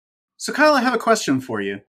So, Kyle, I have a question for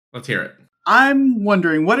you. Let's hear it. I'm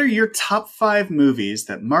wondering, what are your top 5 movies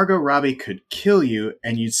that Margot Robbie could kill you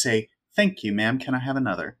and you'd say, thank you, ma'am, can I have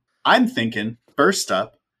another? I'm thinking, first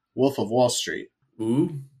up, Wolf of Wall Street.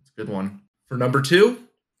 Ooh, that's a good one. For number 2,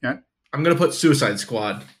 Yeah. I'm going to put Suicide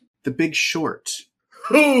Squad. The Big Short.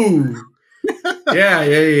 Ooh!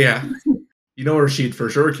 Yeah. You know where she'd for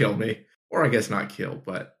sure kill me. Or I guess not kill,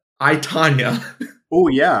 but I, Tonya. Oh,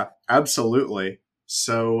 yeah, absolutely.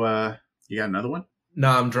 So, you got another one? No,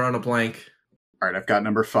 I'm drawing a blank. All right, I've got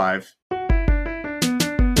number 5.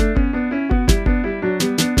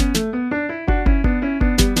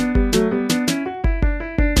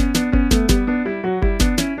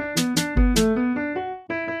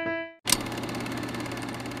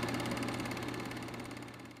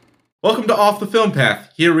 Welcome to Off the Film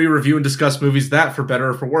Path. Here we review and discuss movies that, for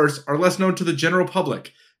better or for worse, are less known to the general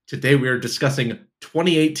public. Today we are discussing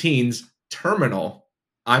 2018's Terminal.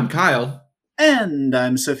 I'm Kyle. And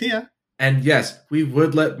I'm Sophia. And yes, we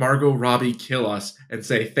would let Margot Robbie kill us and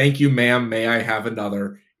say, thank you, ma'am, may I have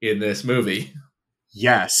another in this movie.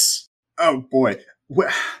 Yes. Oh, boy.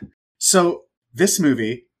 So, this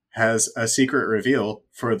movie has a secret reveal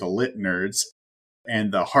for the lit nerds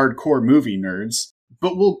and the hardcore movie nerds,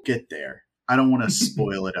 but we'll get there. I don't want to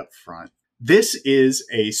spoil it up front. This is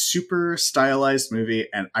a super stylized movie,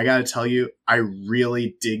 and I gotta tell you, I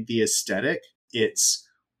really dig the aesthetic. It's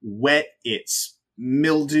wet, it's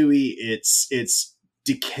mildewy, it's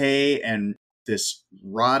decay and this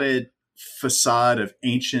rotted facade of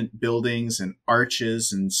ancient buildings and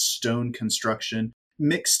arches and stone construction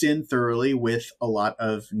mixed in thoroughly with a lot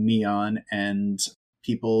of neon and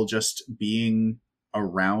people just being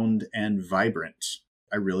around and vibrant.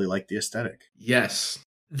 I really like the aesthetic. Yes.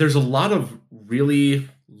 There's a lot of really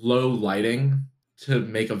low lighting to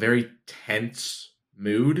make a very tense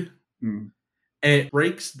mood. Mm. And it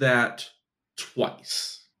breaks that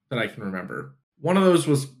twice that I can remember. One of those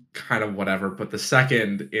was kind of whatever, but the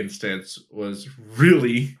second instance was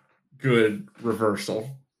really good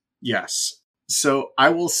reversal. Yes. So I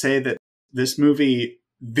will say that this movie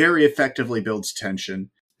very effectively builds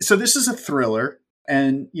tension. So this is a thriller,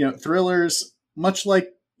 and, thrillers, much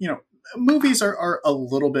like, movies are a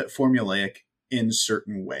little bit formulaic in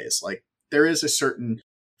certain ways. Like, there is a certain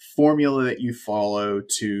formula that you follow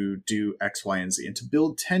to do X, Y, and Z. And to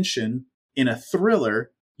build tension in a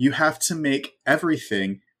thriller, you have to make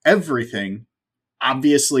everything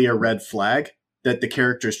obviously a red flag that the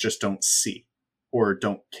characters just don't see or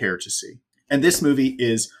don't care to see. And this movie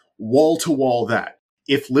is wall to wall that.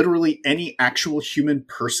 If literally any actual human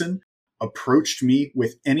person approached me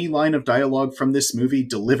with any line of dialogue from this movie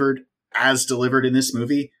delivered in this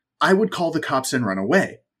movie, I would call the cops and run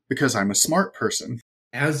away because I'm a smart person.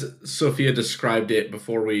 As Sophia described it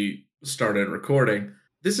before we started recording,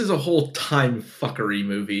 this is a whole time fuckery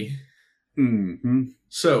movie. Mm-hmm.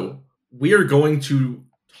 So we are going to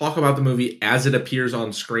talk about the movie as it appears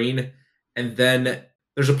on screen, and then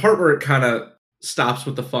there's a part where it kind of stops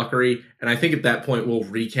with the fuckery, and I think at that point we'll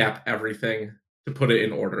recap everything to put it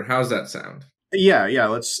in order. How's that sound? Yeah,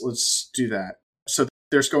 let's do that. So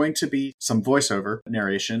there's going to be some voiceover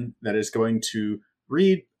narration that is going to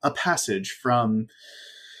read a passage from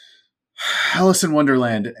Alice in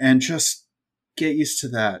Wonderland, and just get used to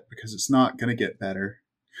that because it's not going to get better.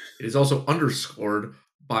 It is also underscored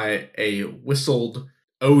by a whistled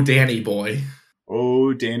 "Oh Danny Boy."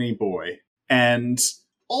 Oh Danny Boy. And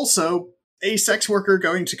also a sex worker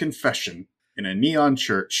going to confession in a neon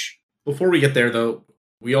church. Before we get there, though,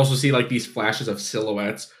 we also see like these flashes of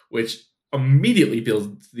silhouettes, which immediately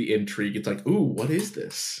builds the intrigue. It's like, ooh, what is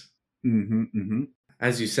this? Mm-hmm, mm-hmm.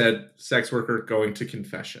 As you said, sex worker going to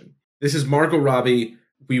confession. This is Margot Robbie.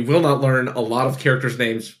 We will not learn a lot of characters'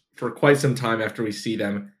 names for quite some time after we see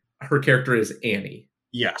them. Her character is Annie.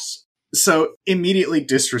 Yes. So immediately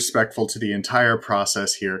disrespectful to the entire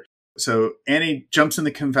process here. So Annie jumps in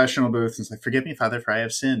the confessional booth and is like, "Forgive me, Father, for I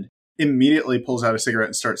have sinned." Immediately pulls out a cigarette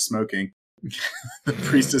and starts smoking. The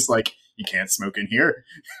priest is like, "You can't smoke in here."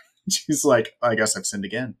 She's like, "I guess I've sinned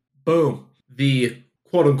again." Boom. The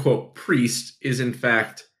quote-unquote priest is in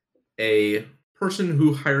fact a person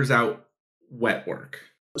who hires out wet work.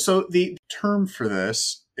 So the term for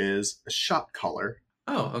this is a shot caller.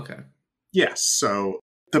 Oh, okay. Yes, so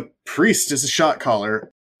the priest is a shot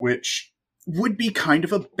caller, which would be kind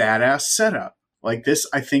of a badass setup. Like, this,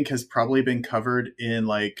 I think, has probably been covered in,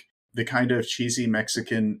 like, the kind of cheesy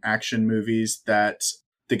Mexican action movies that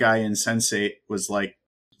the guy in Sense8 was, like,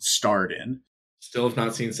 starred in. Still have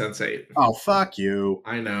not seen Sense8. Oh, fuck you.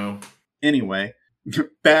 I know. Anyway,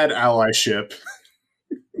 bad allyship.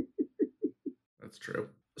 That's true.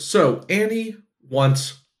 So, Annie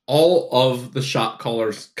wants all of the shot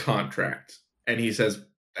caller's contract. And he says,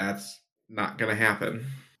 that's not going to happen.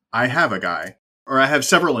 I have a guy, or I have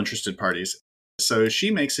several interested parties. So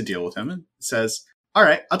she makes a deal with him and says, all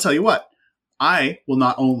right, I'll tell you what. I will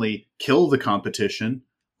not only kill the competition,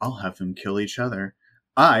 I'll have them kill each other.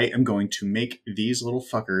 I am going to make these little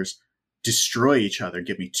fuckers destroy each other.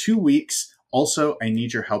 Give me 2 weeks. Also, I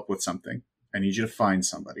need your help with something. I need you to find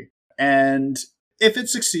somebody. And if it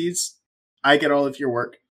succeeds, I get all of your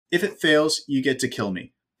work. If it fails, you get to kill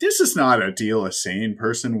me. This is not a deal a sane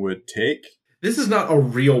person would take. This is not a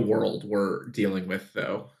real world we're dealing with,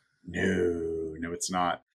 though. No, it's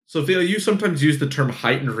not. Sophia, you sometimes use the term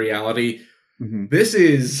heightened reality. Mm-hmm. This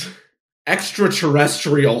is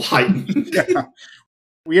extraterrestrial heightened. Yeah.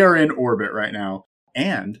 We are in orbit right now,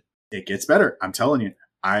 and it gets better. I'm telling you,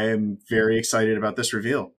 I am very excited about this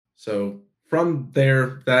reveal. So from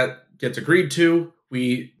there, that gets agreed to.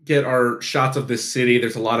 We get our shots of this city.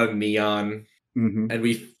 There's a lot of neon, and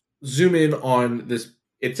we zoom in on this.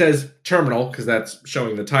 It says terminal because that's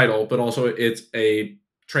showing the title, but also it's a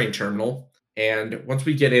train terminal. And once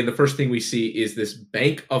we get in, the first thing we see is this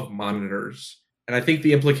bank of monitors. And I think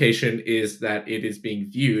the implication is that it is being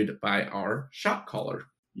viewed by our shot caller.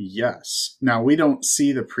 Yes. Now, we don't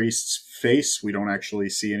see the priest's face. We don't actually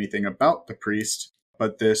see anything about the priest.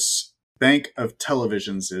 But this bank of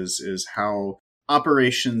televisions is how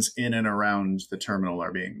operations in and around the terminal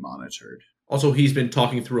are being monitored. Also, he's been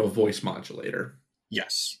talking through a voice modulator.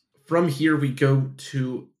 Yes. From here, we go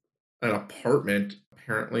to an apartment,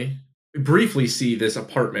 apparently. We briefly see this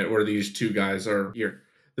apartment where these two guys are here.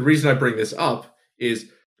 The reason I bring this up is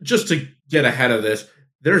just to get ahead of this.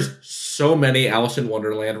 There's so many Alice in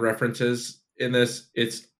Wonderland references in this.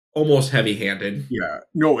 It's almost heavy-handed. Yeah.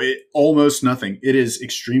 No, almost nothing. It is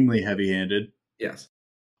extremely heavy-handed. Yes.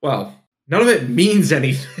 Well, none of it means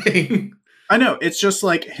anything. I know. It's just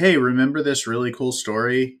like, hey, remember this really cool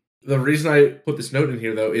story? The reason I put this note in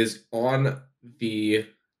here, though, is on the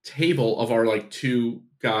table of our two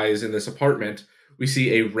guys in this apartment, we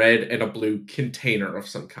see a red and a blue container of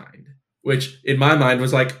some kind, which in my mind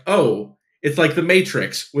was like, oh, it's like The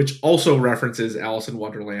Matrix, which also references Alice in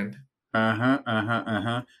Wonderland. They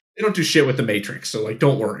don't do shit with The Matrix, so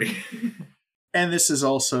don't worry. And this is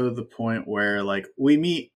also the point where we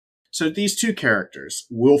meet. So these two characters,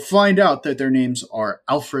 we'll find out that their names are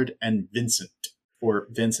Alfred and Vincent, or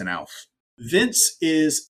Vince and Alf. Vince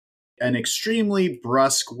is an extremely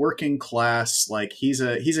brusque working class, he's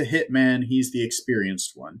a hitman, he's the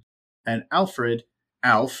experienced one. And Alf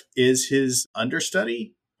is his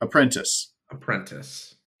understudy? Apprentice.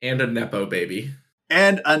 And a Nepo baby.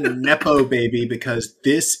 Because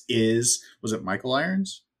this is, was it Michael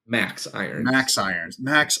Irons? Max Irons.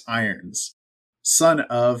 Max Irons. Son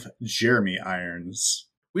of Jeremy Irons.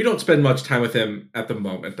 We don't spend much time with him at the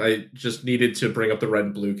moment. I just needed to bring up the red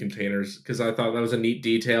and blue containers because I thought that was a neat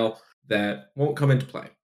detail that won't come into play.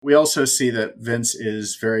 We also see that Vince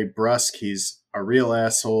is very brusque. He's a real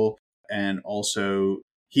asshole. And also,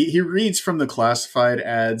 he reads from the classified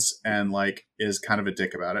ads and is kind of a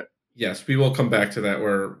dick about it. Yes, we will come back to that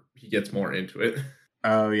where he gets more into it.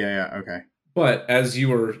 Oh, yeah, okay. But as you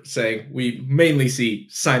were saying, we mainly see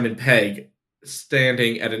Simon Pegg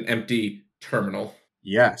standing at an empty terminal.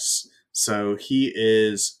 Yes. So he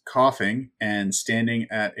is coughing and standing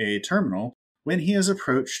at a terminal when he is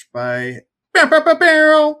approached by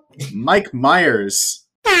Mike Myers.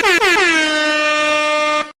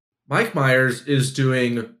 Mike Myers is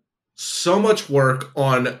doing so much work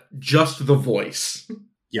on just the voice.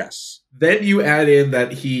 Yes. Then you add in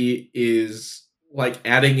that he is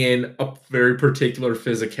adding in a very particular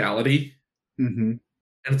physicality. Mm-hmm.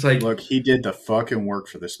 And it's look, he did the fucking work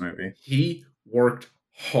for this movie. He worked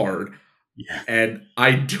hard. Yeah. And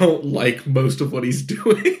I don't like most of what he's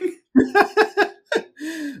doing.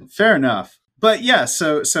 Fair enough. But yeah,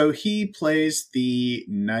 so he plays the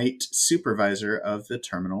night supervisor of the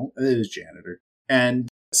terminal, his janitor. And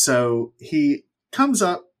so he comes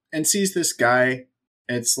up and sees this guy.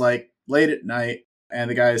 It's late at night, and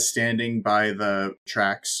the guy is standing by the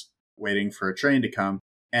tracks waiting for a train to come.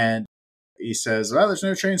 And he says, well, there's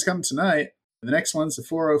no trains coming tonight. The next one's the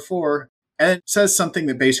 404. And it says something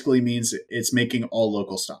that basically means it's making all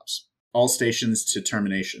local stops. All stations to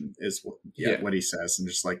termination is what he says. And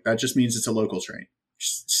just that just means it's a local train.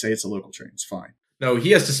 Just say it's a local train. It's fine. No,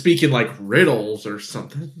 he has to speak in riddles or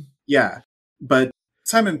something. Yeah. But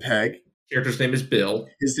Simon Pegg. Character's name is Bill.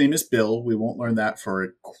 His name is Bill. We won't learn that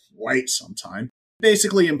for quite some time.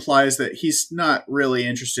 Basically implies that he's not really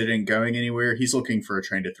interested in going anywhere. He's looking for a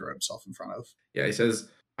train to throw himself in front of. Yeah, he says,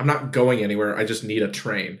 I'm not going anywhere. I just need a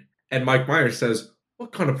train. And Mike Myers says,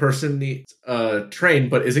 what kind of person needs a train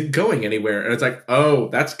but isn't going anywhere? And it's like, oh,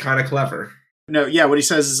 that's kind of clever. No, yeah, what he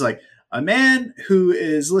says is like, a man who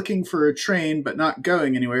is looking for a train but not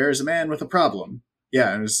going anywhere is a man with a problem.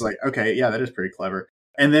 Yeah, and it's like, okay, yeah, that is pretty clever.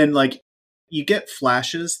 And then, like, you get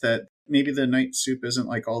flashes that maybe the Night Soup isn't,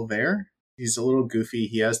 like, all there. He's a little goofy.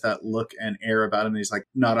 He has that look and air about him. He's, like,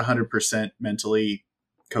 not 100% mentally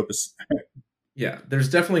copacetic. Yeah, there's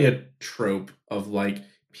definitely a trope of, like,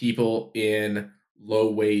 people in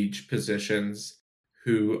low-wage positions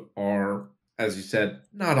who are, as you said,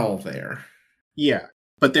 not all there. Yeah,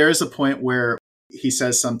 but there is a point where he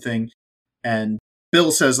says something and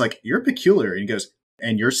Bill says, like, you're peculiar. And he goes,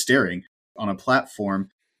 and you're staring on a platform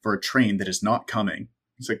for a train that is not coming.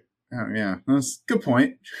 It's like, oh, yeah, that's a good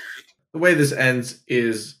point. The way this ends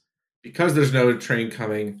is because there's no train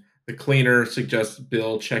coming, the cleaner suggests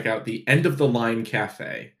Bill check out the End of the Line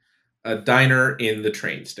Cafe, a diner in the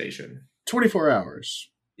train station. 24 hours.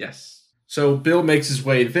 Yes. So Bill makes his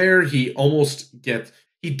way there. He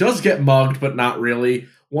does get mugged, but not really.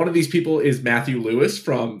 One of these people is Matthew Lewis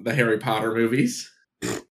from the Harry Potter movies.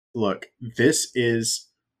 Look, this is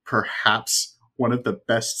perhaps one of the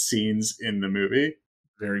best scenes in the movie.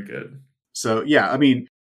 Very good. So, yeah, I mean,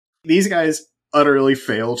 these guys utterly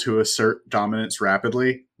fail to assert dominance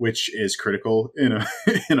rapidly, which is critical in a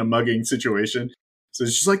in a mugging situation. So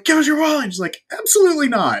it's just like, give us your wallet. Just like, absolutely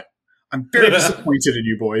not. I'm very disappointed in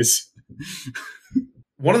you boys.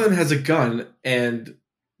 One of them has a gun, and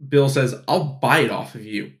Bill says, I'll buy it off of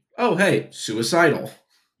you. Oh, hey, suicidal.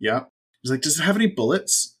 Yeah. He's like, does it have any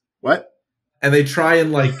bullets? What? And they try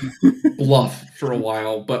and, like, bluff for a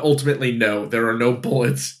while, but ultimately, no, there are no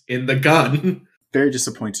bullets in the gun. Very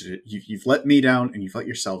disappointed. You've let me down, and you've let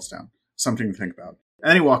yourselves down. Something to think about. And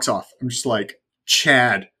then he walks off. I'm just like,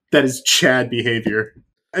 Chad. That is Chad behavior.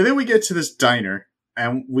 And then we get to this diner,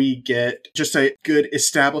 and we get just a good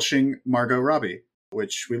establishing Margot Robbie,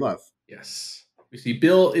 which we love. Yes. We see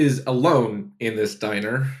Bill is alone in this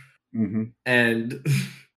diner and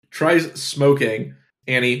tries smoking.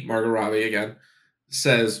 Annie, Margot Robbie again,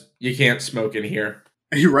 says, you can't smoke in here.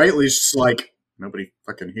 And he rightly is just like, nobody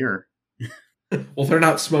fucking here. Well, they're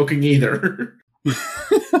not smoking either.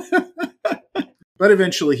 But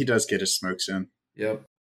eventually he does get his smokes in. Yep.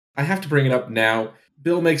 I have to bring it up now.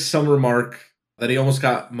 Bill makes some remark that he almost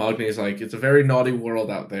got mugged, and he's like, it's a very naughty world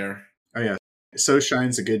out there. Oh, yeah. So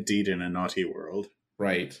shines a good deed in a naughty world.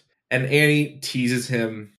 Right. And Annie teases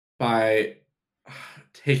him by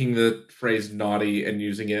taking the phrase naughty and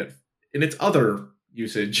using it in its other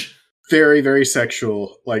usage. Very, very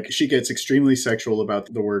sexual. Like, she gets extremely sexual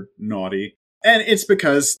about the word naughty. And it's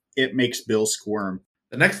because it makes Bill squirm.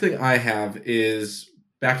 The next thing I have is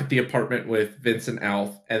back at the apartment with Vince and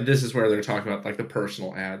Alf, and this is where they're talking about, like, the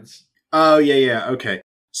personal ads. Oh, yeah, okay.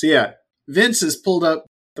 So, yeah, Vince has pulled up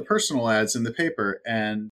the personal ads in the paper,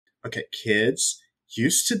 and, okay, kids,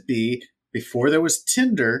 used to be, before there was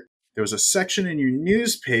Tinder, there was a section in your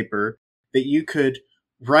newspaper that you could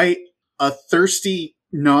write a thirsty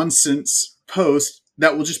nonsense post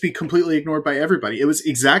that will just be completely ignored by everybody. It was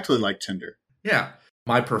exactly like Tinder. Yeah.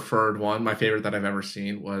 My preferred one, my favorite that I've ever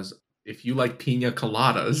seen, was if you like pina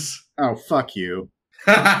coladas. Oh, fuck you.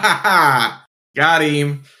 Got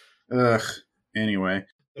him. Ugh. Anyway.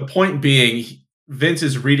 The point being, Vince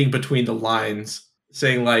is reading between the lines,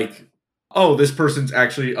 saying like, oh, this person's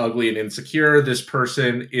actually ugly and insecure. This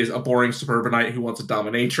person is a boring suburbanite who wants a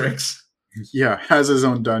dominatrix. Yeah, has his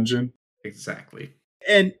own dungeon. Exactly.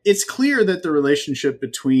 And it's clear that the relationship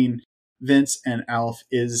between Vince and Alf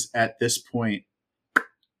is, at this point,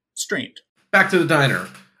 strained. Back to the diner.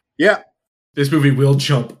 Yeah. This movie will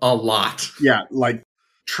jump a lot. Yeah, like,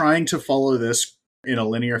 trying to follow this in a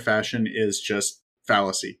linear fashion is just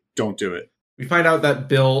fallacy. Don't do it. We find out that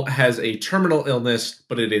Bill has a terminal illness,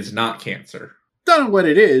 but it is not cancer. Don't know what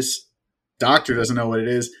it is. Doctor doesn't know what it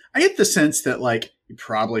is. I get the sense that, like, you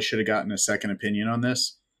probably should have gotten a second opinion on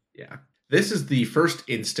this. Yeah. This is the first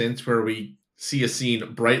instance where we see a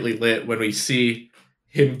scene brightly lit when we see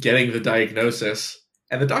him getting the diagnosis.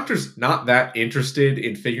 And the doctor's not that interested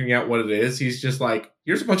in figuring out what it is. He's just like,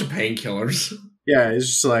 here's a bunch of painkillers. Yeah, it's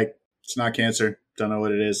just like, it's not cancer. Don't know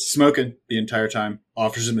what it is. Smoking the entire time.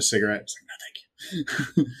 Offers him a cigarette. It's like, no,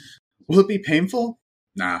 thank you. Will it be painful?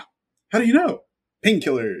 Nah. How do you know?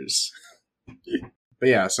 Painkillers. But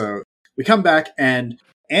yeah, so we come back and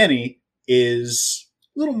Annie is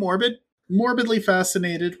a little morbidly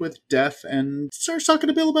fascinated with death and starts talking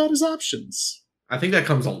to Bill about his options. I think that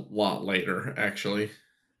comes a lot later, actually.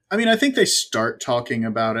 I mean, I think they start talking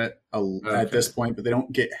about it at this point, but they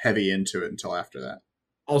don't get heavy into it until after that.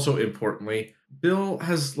 Also, importantly, Bill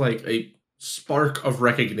has like a spark of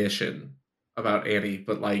recognition about Annie,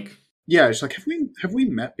 but like, Yeah, it's like, have we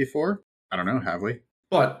met before? I don't know, have we?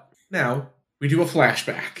 but now we do a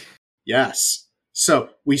flashback. Yes. So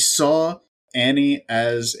we saw Annie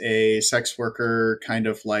as a sex worker, kind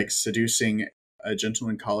of like seducing a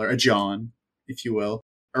gentleman caller, a John, if you will,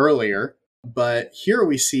 earlier. But here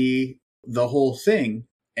we see the whole thing,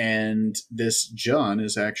 and this John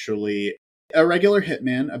is actually a regular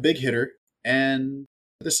hitman, a big hitter, and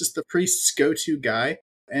this is the priest's go-to guy,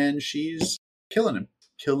 and she's killing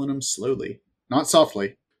him slowly, not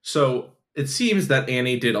softly. So it seems that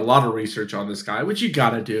Annie did a lot of research on this guy, which you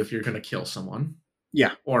gotta do if you're gonna kill someone.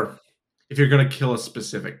 Yeah. Or if you're gonna kill a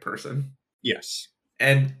specific person. Yes.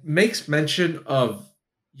 And makes mention of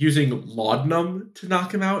using laudanum to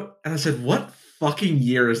knock him out. And I said, what fucking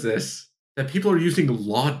year is this that people are using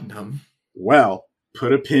laudanum? Well,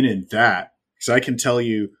 put a pin in that, because I can tell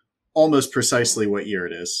you almost precisely what year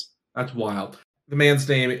it is. That's wild. The man's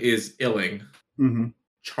name is Illing. Mm-hmm.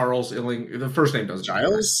 Charles Illing. The first name doesn't matter.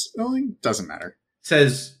 Giles Illing? Doesn't matter.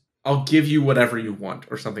 Says, I'll give you whatever you want,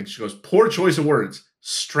 or something. She goes, poor choice of words.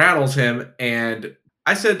 Straddles him, and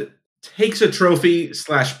I said, takes a trophy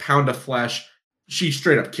 / pound of flesh. She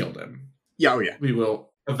straight up killed him. Yeah, oh yeah. We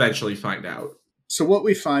will eventually find out. So what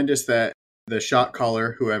we find is that the shot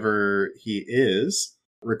caller, whoever he is,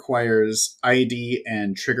 requires ID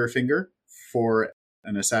and trigger finger for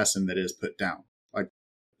an assassin that is put down. Like,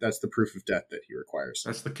 that's the proof of death that he requires.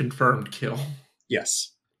 That's the confirmed kill.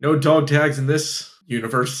 Yes. No dog tags in this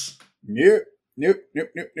universe. Nope.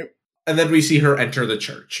 And then we see her enter the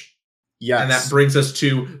church. Yes. And that brings us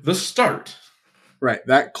to the start. Right.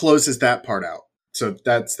 That closes that part out. So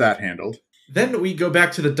that's that handled. Then we go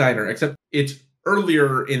back to the diner, except it's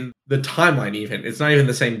earlier in the timeline even. It's not even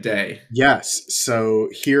the same day. Yes. So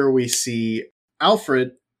here we see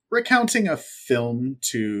Alfred recounting a film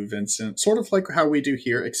to Vincent, sort of like how we do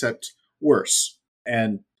here, except worse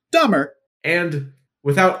and dumber. And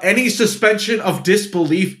without any suspension of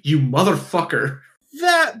disbelief, you motherfucker.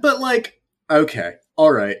 But like, okay,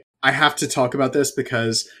 all right. I have to talk about this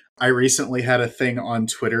because I recently had a thing on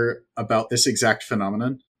Twitter about this exact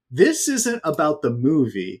phenomenon. This isn't about the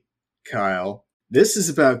movie, Kyle. This is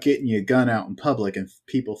about getting your gun out in public and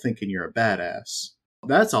people thinking you're a badass.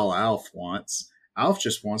 That's all Alf wants. Alf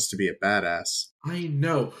just wants to be a badass. I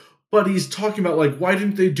know. But he's talking about, like, why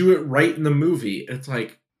didn't they do it right in the movie? It's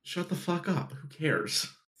like, shut the fuck up. Who cares?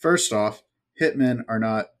 First off, hitmen are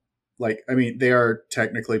not, like, I mean, they are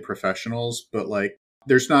technically professionals, but, like,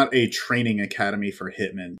 there's not a training academy for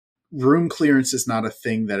hitmen. Room clearance is not a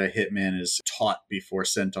thing that a hitman is taught before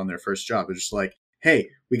sent on their first job. It's just like, hey,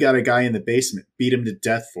 we got a guy in the basement. Beat him to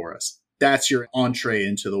death for us. That's your entree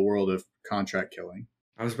into the world of contract killing.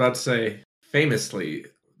 I was about to say, famously,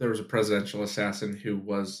 there was a presidential assassin who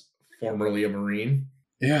was formerly a Marine.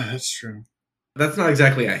 Yeah, that's true. That's not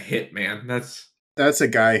exactly a hitman. That's a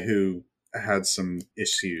guy who had some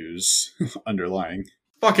issues underlying.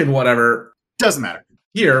 Fucking whatever. Doesn't matter.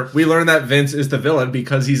 Here, we learn that Vince is the villain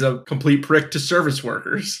because he's a complete prick to service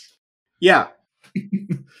workers. Yeah.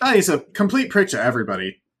 He's a complete prick to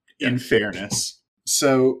everybody, in fairness.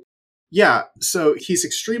 So, yeah, so he's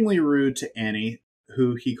extremely rude to Annie,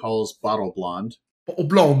 who he calls Bottle Blonde. Bottle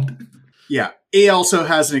Blonde. Yeah. He also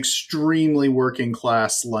has an extremely working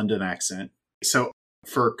class London accent. So,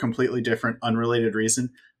 for a completely different, unrelated reason,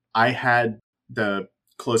 I had the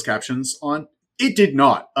closed captions on. It did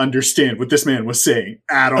not understand what this man was saying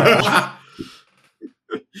at all.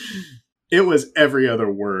 It was every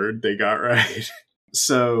other word they got right.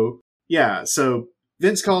 So, yeah. So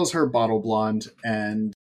Vince calls her Bottle Blonde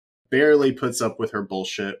and barely puts up with her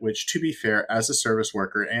bullshit, which, to be fair, as a service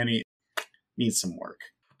worker, Annie needs some work.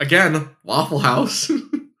 Again, Waffle House.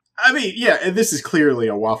 I mean, yeah, this is clearly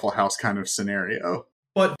a Waffle House kind of scenario.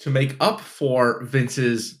 But to make up for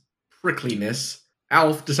Vince's prickliness,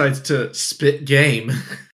 Alf decides to spit game.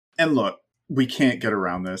 And look, we can't get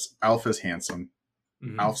around this. Alf is handsome.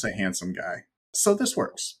 Mm-hmm. Alf's a handsome guy. So this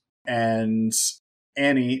works. And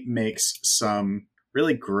Annie makes some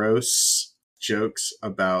really gross jokes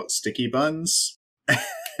about sticky buns.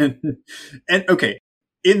 and okay,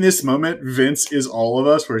 in this moment, Vince is all of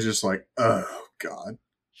us. We're just like, oh, God.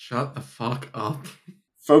 Shut the fuck up.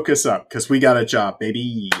 Focus up, because we got a job,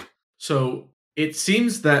 baby. So it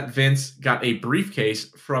seems that Vince got a briefcase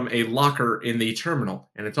from a locker in the terminal,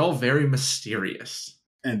 and it's all very mysterious.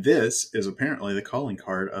 And this is apparently the calling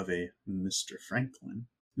card of a Mr. Franklin.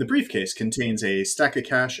 The briefcase contains a stack of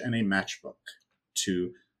cash and a matchbook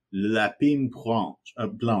to Lapine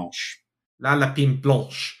Blanche. La Lapine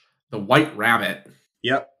Blanche, the white rabbit.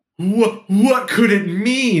 Yep. What could it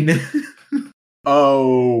mean?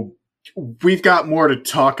 Oh, we've got more to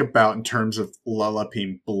talk about in terms of La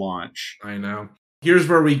Lapine Blanche. I know. Here's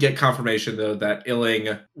where we get confirmation, though, that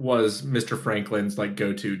Illing was Mr. Franklin's like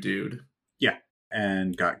go-to dude. Yeah,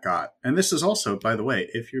 and got. And this is also, by the way,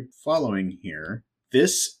 if you're following here,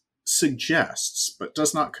 this suggests, but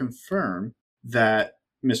does not confirm, that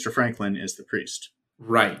Mr. Franklin is the priest.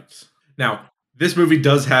 Right. Now, this movie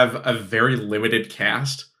does have a very limited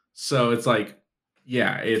cast, so it's like,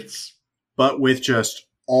 yeah, it's... But with just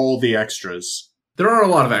all the extras. There are a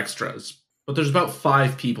lot of extras, but there's about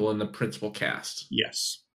 5 people in the principal cast.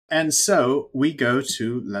 Yes. And so we go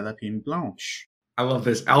to La Lapine Blanche. I love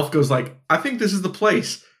this. Alf goes like, I think this is the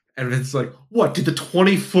place. And it's like, what? Did the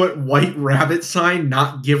 20-foot white rabbit sign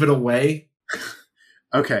not give it away?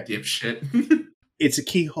 Okay. Dipshit. It's a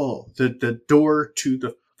keyhole. The door to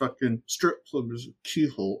the fucking strip club is a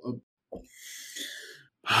keyhole.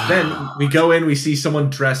 Then we go in, we see someone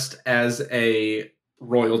dressed as a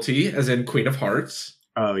royalty, as in Queen of Hearts.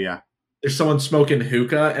 Oh, yeah. There's someone smoking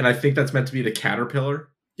hookah, and I think that's meant to be the caterpillar.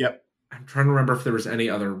 Yep. I'm trying to remember if there was any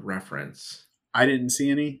other reference. I didn't see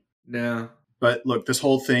any. No. But look, this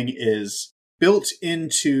whole thing is built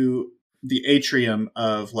into the atrium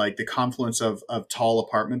of like the confluence of tall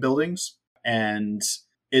apartment buildings. And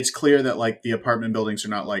it's clear that like the apartment buildings are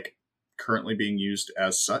not like currently being used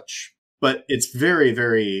as such. But it's very,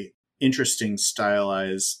 very interesting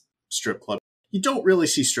stylized strip club. You don't really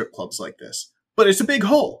see strip clubs like this. But it's a big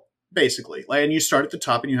hole, basically. And you start at the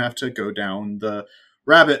top and you have to go down the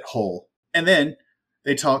rabbit hole. And then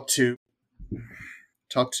they talk to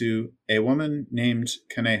a woman named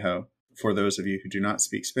Conejo. For those of you who do not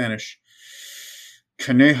speak Spanish,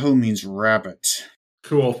 Conejo means rabbit.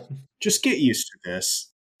 Cool. Just get used to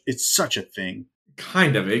this. It's such a thing.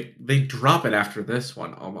 Kind of. They drop it after this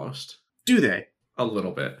one, almost. Do they? A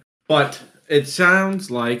little bit. But it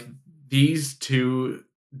sounds like these 2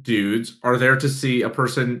 dudes are there to see a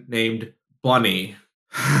person named Bunny.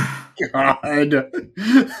 God.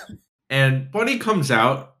 And Bunny comes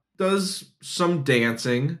out, does some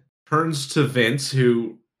dancing, turns to Vince,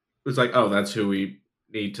 who was like, oh, that's who we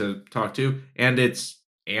need to talk to. And it's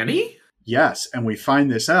Annie? Yes, and we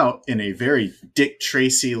find this out in a very Dick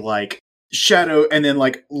Tracy-like shadow and then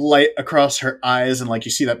like light across her eyes, and like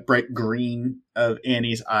you see that bright green of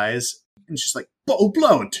Annie's eyes. And she's like,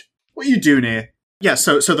 blunt, what you doing here? Yeah,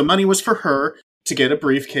 so the money was for her to get a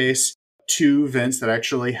briefcase to Vince that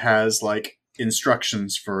actually has like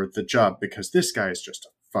instructions for the job, because this guy is just a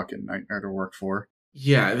fucking nightmare to work for.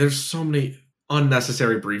 Yeah, there's so many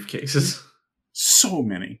unnecessary briefcases. So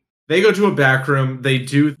many. They go to a back room, they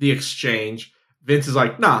do the exchange. Vince is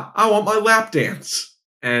like, nah, I want my lap dance.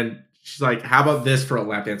 And she's like, how about this for a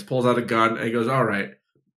lap dance? Pulls out a gun, and he goes, all right.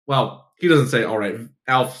 Well, he doesn't say all right.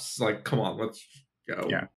 Alf's like, come on, let's go.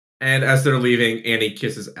 Yeah. And as they're leaving, Annie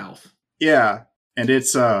kisses Alf. Yeah, and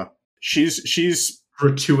it's, she's...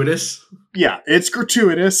 gratuitous? Yeah, it's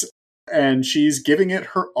gratuitous, and she's giving it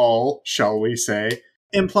her all, shall we say,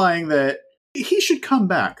 implying that he should come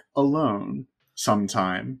back alone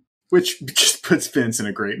sometime, which just puts Vince in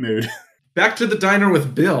a great mood. Back to the diner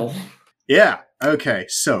with Bill. Yeah, okay,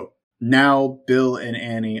 so now Bill and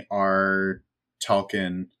Annie are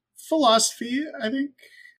talking philosophy, I think.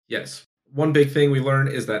 Yes. One big thing we learn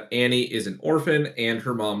is that Annie is an orphan and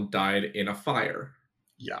her mom died in a fire.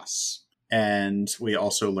 Yes. And we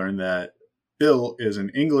also learn that Bill is an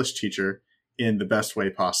English teacher in the best way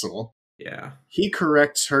possible. Yeah. He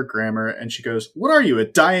corrects her grammar and she goes, what are you, a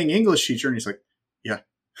dying English teacher? And he's like, yeah.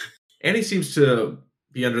 Annie seems to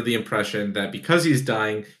be under the impression that because he's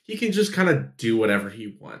dying, he can just kind of do whatever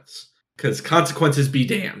he wants. Because consequences be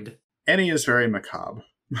damned. Annie is very macabre.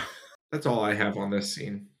 That's all I have on this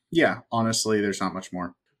scene. Yeah, honestly, there's not much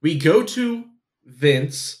more. We go to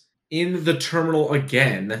Vince in the terminal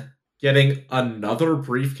again, getting another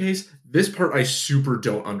briefcase. This part I super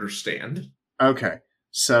don't understand. Okay,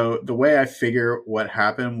 so the way I figure what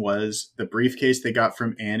happened was the briefcase they got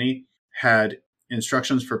from Annie had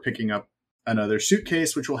instructions for picking up another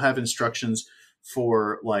suitcase, which will have instructions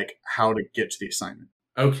for like how to get to the assignment.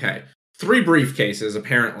 Okay. 3 briefcases,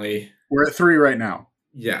 apparently. We're at 3 right now.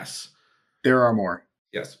 Yes. There are more.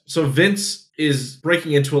 Yes. So Vince is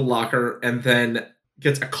breaking into a locker and then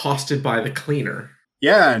gets accosted by the cleaner.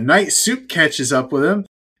 Yeah, Night Soup catches up with him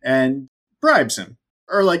and bribes him.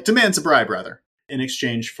 Or like demands a bribe, rather, in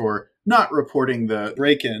exchange for not reporting the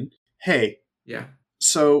break-in. Hey. Yeah.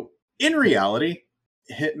 So in reality,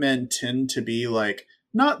 hitmen tend to be like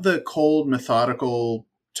not the cold, methodical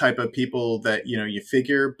type of people that, you know, you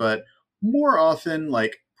figure, but more often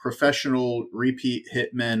like professional repeat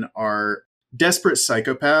hitmen are desperate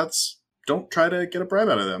psychopaths. Don't try to get a bribe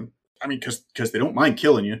out of them. I mean, because they don't mind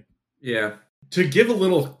killing you. Yeah. To give a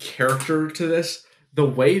little character to this, the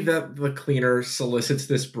way that the cleaner solicits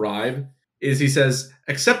this bribe is he says,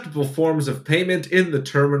 acceptable forms of payment in the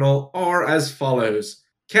terminal are as follows: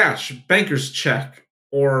 cash, banker's check,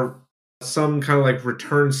 or some kind of like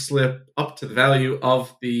return slip up to the value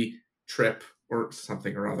of the trip or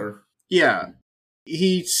something or other. Yeah.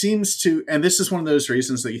 He seems to, and this is one of those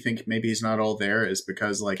reasons that you think maybe he's not all there, is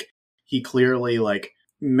because like he clearly like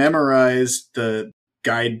memorized the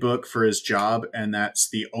guidebook for his job, and that's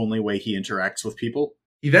the only way he interacts with people.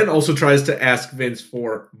 He then also tries to ask Vince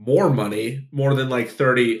for more money, more than like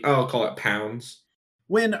 30, I'll call it pounds.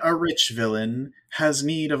 When a rich villain has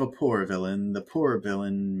need of a poor villain, the poor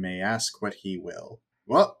villain may ask what he will.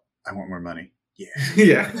 Well, I want more money. Yeah.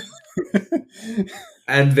 Yeah.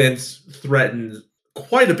 And Vince threatens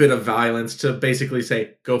quite a bit of violence to basically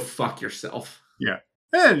say, go fuck yourself. Yeah.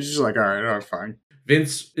 And he's just like, all right, fine.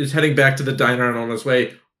 Vince is heading back to the diner and on his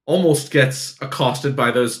way almost gets accosted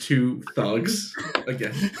by those two thugs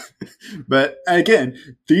again. But again,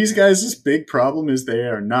 these guys' big problem is they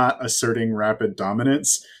are not asserting rapid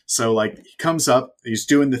dominance. So like he comes up, he's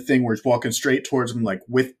doing the thing where he's walking straight towards him like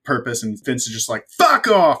with purpose, and Vince is just like, fuck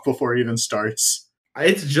off before he even starts.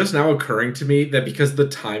 It's just now occurring to me that because of the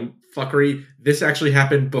time fuckery, this actually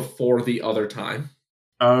happened before the other time.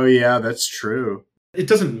 Oh yeah, that's true. It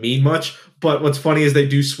doesn't mean much, but what's funny is they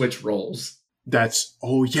do switch roles.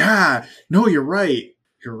 Oh yeah. No, you're right.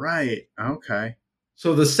 You're right. Okay.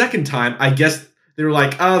 So the second time, I guess they were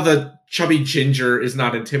like, oh, the chubby ginger is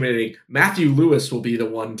not intimidating. Matthew Lewis will be the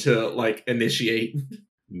one to like initiate.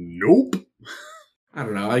 Nope. I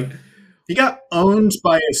don't know. He got owned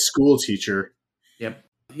by a school teacher. Yep.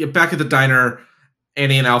 Yeah, back at the diner,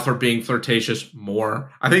 Annie and Alf are being flirtatious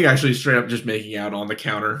more. I think actually straight up just making out on the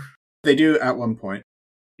counter. They do at one point.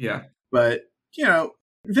 Yeah. But, you know,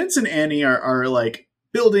 Vince and Annie are like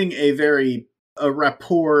building a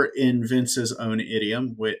rapport in Vince's own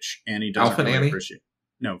idiom, which Annie doesn't really Annie? appreciate.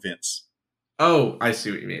 No, Vince. Oh, I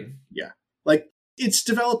see what you mean. Yeah. Like, it's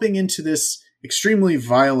developing into this extremely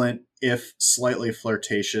violent, if slightly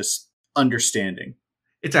flirtatious, understanding.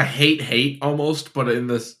 It's a hate almost, but in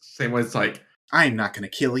the same way it's like, I'm not going to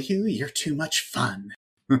kill you. You're too much fun.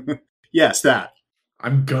 Yes, that.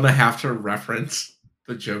 I'm gonna have to reference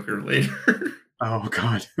the Joker later. Oh,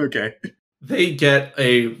 God. Okay. They get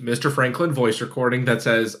a Mr. Franklin voice recording that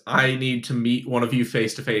says, I need to meet one of you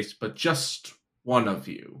face to face, but just one of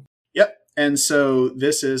you. Yep. And so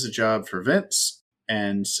this is a job for Vince.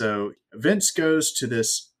 And so Vince goes to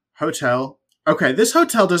this hotel. Okay, this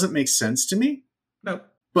hotel doesn't make sense to me. No.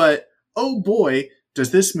 But, oh boy, does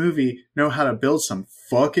this movie know how to build some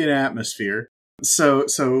fucking atmosphere.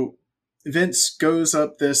 So Vince goes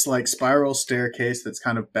up this like spiral staircase that's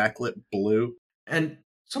kind of backlit blue. And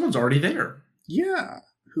someone's already there. Yeah.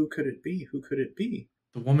 Who could it be? Who could it be?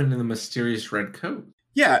 The woman in the mysterious red coat.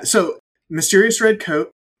 Yeah. So mysterious red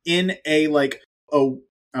coat in a like, oh,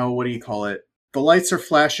 what do you call it? The lights are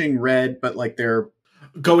flashing red, but like they're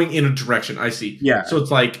going in a direction. I see. Yeah. So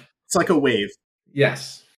it's like a wave.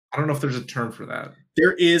 Yes. I don't know if there's a term for that.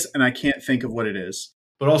 There is, and I can't think of what it is.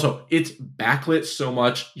 But also, it's backlit so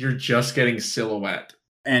much, you're just getting silhouette.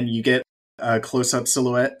 And you get a close-up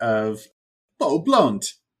silhouette of Beau Blonde.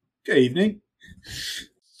 Good evening.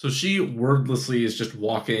 So she wordlessly is just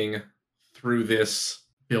walking through this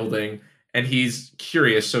building, and he's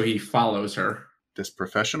curious, so he follows her. This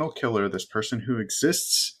professional killer, this person who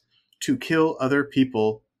exists to kill other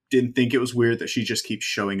people, didn't think it was weird that she just keeps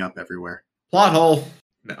showing up everywhere. Plot hole.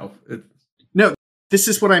 No. This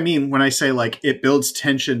is what I mean when I say, like, it builds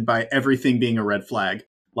tension by everything being a red flag.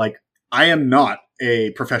 Like, I am not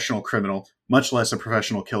a professional criminal, much less a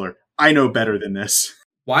professional killer. I know better than this.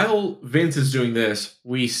 While Vince is doing this,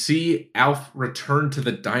 we see Alf return to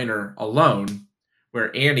the diner alone,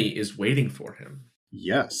 where Annie is waiting for him.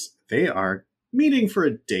 Yes, they are meeting for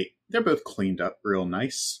a date. They're both cleaned up real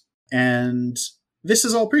nice. And this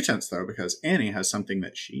is all pretense, though, because Annie has something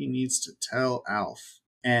that she needs to tell Alf.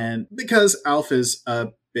 And because Alf is a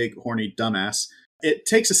big, horny dumbass, it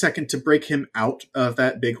takes a second to break him out of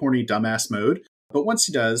that big, horny dumbass mode. But once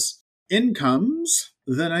he does, in comes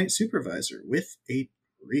the night supervisor with a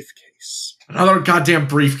briefcase. Another goddamn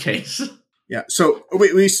briefcase. Yeah, so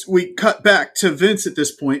we cut back to Vince at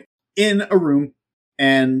this point in a room,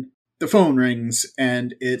 and the phone rings,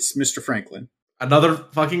 and it's Mr. Franklin. Another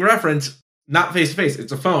fucking reference. Not face-to-face,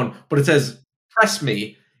 it's a phone, but it says, press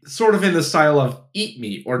me. Sort of in the style of eat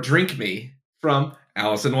me or drink me from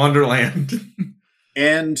Alice in Wonderland.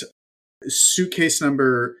 And suitcase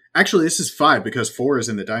number... Actually, this is 5 because 4 is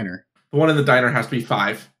in the diner. The one in the diner has to be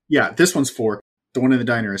 5. Yeah, this one's 4. The one in the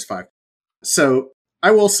diner is 5. So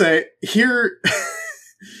I will say here,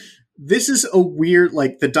 this is a weird,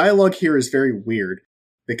 like, the dialogue here is very weird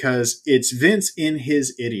because it's Vince in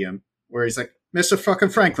his idiom where he's like, Mr. fucking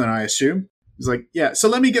Franklin, I assume. He's like, yeah, so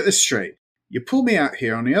let me get this straight. You pull me out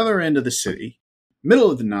here on the other end of the city,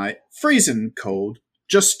 middle of the night, freezing cold,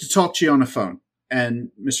 just to talk to you on the phone. And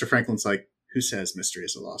Mr. Franklin's like, who says mystery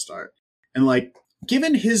is a lost art? And like,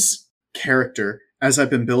 given his character, as I've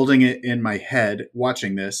been building it in my head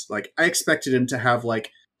watching this, like, I expected him to have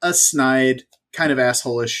like a snide, kind of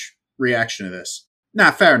asshole-ish reaction to this.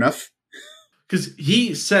 Nah, fair enough. Because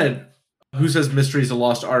he said, who says mystery is a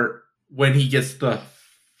lost art when he gets the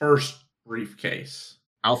first briefcase.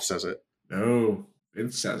 Alf says it. No,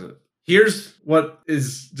 Vince says it. Here's what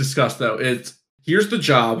is discussed, though. It's, here's the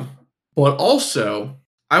job, but also,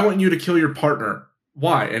 I want you to kill your partner.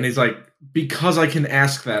 Why? And he's like, because I can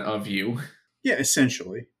ask that of you. Yeah,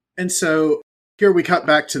 essentially. And so, here we cut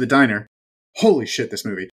back to the diner. Holy shit, this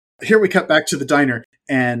movie. Here we cut back to the diner,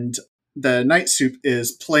 and the Night Soup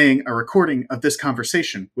is playing a recording of this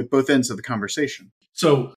conversation with both ends of the conversation.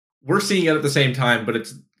 So, we're seeing it at the same time, but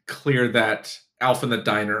it's clear that Alf in the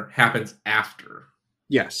diner happens after.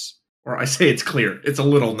 Yes. Or I say it's clear. It's a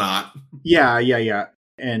little not. Yeah.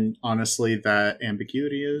 And honestly, that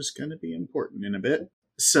ambiguity is going to be important in a bit.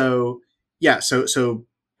 So, yeah, so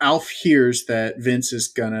Alf hears that Vince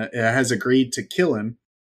has agreed to kill him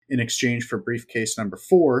in exchange for briefcase number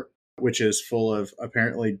 4, which is full of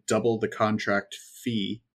apparently double the contract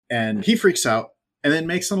fee. And he freaks out and then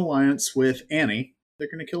makes an alliance with Annie. They're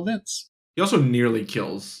going to kill Vince. He also nearly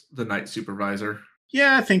kills the night supervisor.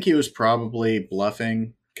 Yeah, I think he was probably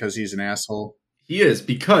bluffing because he's an asshole. He is,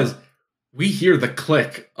 because we hear the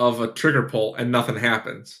click of a trigger pull and nothing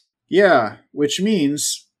happens. Yeah, which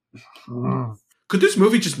means... Could this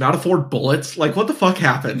movie just not afford bullets? Like, what the fuck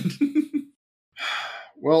happened?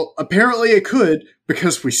 Well, apparently it could,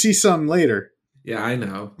 because we see some later. Yeah, I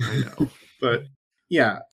know. But,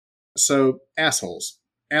 yeah, so assholes.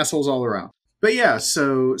 Assholes all around. But yeah,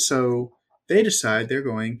 so they decide they're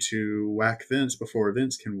going to whack Vince before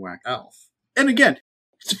Vince can whack Alf. And again,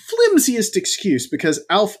 it's the flimsiest excuse because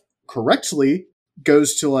Alf correctly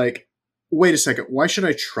goes to like, wait a second, why should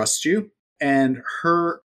I trust you? And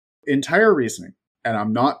her entire reasoning, and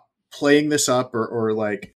I'm not playing this up or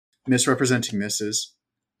like misrepresenting this, is,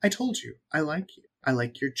 I told you, I like you. I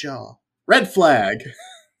like your jaw. Red flag!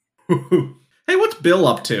 Hey, what's Bill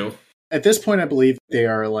up to? At this point, I believe they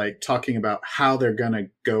are like talking about how they're gonna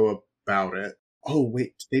go about it. Oh,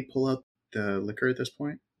 wait, did they pull out the liquor at this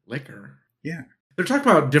point? Liquor? Yeah. They're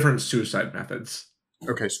talking about different suicide methods.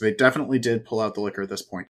 Okay, so they definitely did pull out the liquor at this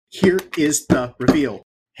point. Here is the reveal.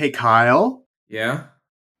 Hey, Kyle. Yeah?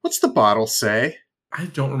 What's the bottle say? I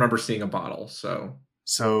don't remember seeing a bottle, so...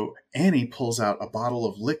 So Annie pulls out a bottle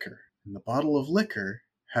of liquor, and the bottle of liquor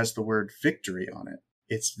has the word victory on it.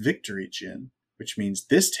 It's Victory Gin, which means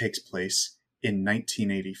this takes place in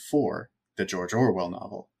 1984, the George Orwell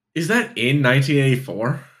novel. Is that in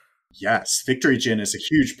 1984? Yes, Victory Gin is a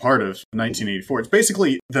huge part of 1984. It's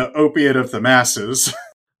basically the opiate of the masses.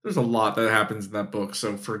 There's a lot that happens in that book,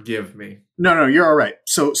 so forgive me. No, you're all right.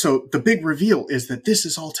 So the big reveal is that this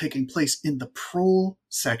is all taking place in the prole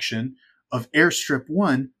section of Airstrip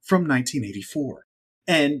 1 from 1984.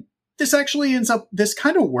 And this actually this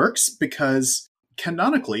kind of works because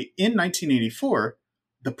canonically, in 1984,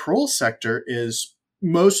 the prole sector is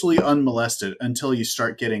mostly unmolested until you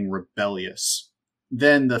start getting rebellious.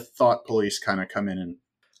 Then the thought police kind of come in and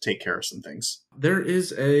take care of some things. There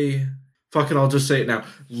is a... Fuck it, I'll just say it now.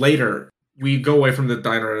 Later, we go away from the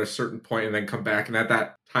diner at a certain point and then come back. And at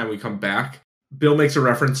that time we come back, Bill makes a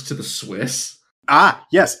reference to the Swiss. Ah,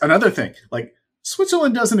 yes, another thing. Like,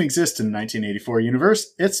 Switzerland doesn't exist in the 1984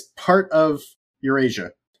 universe. It's part of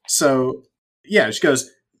Eurasia. So, yeah, she goes,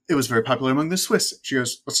 it was very popular among the Swiss. She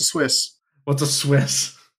goes, what's a Swiss? What's a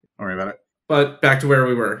Swiss? Don't worry about it. But back to where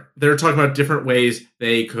we were. They're talking about different ways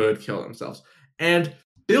they could kill themselves. And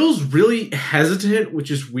Bill's really hesitant, which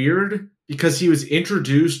is weird, because he was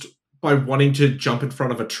introduced by wanting to jump in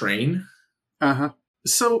front of a train. Uh-huh.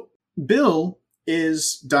 So, Bill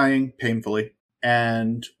is dying painfully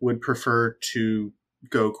and would prefer to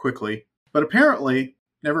go quickly. But apparently,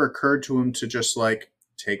 never occurred to him to just, like,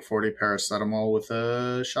 take 40 paracetamol with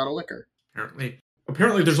a shot of liquor.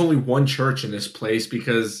 Apparently there's only one church in this place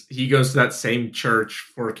because he goes to that same church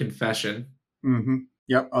for a confession. Mm-hmm.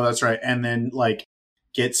 Yep. Oh, that's right. And then, like,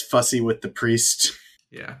 gets fussy with the priest.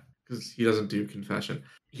 Yeah, because he doesn't do confession.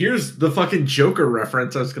 Here's the fucking Joker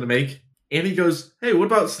reference I was going to make. And he goes, hey, what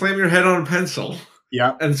about slam your head on a pencil?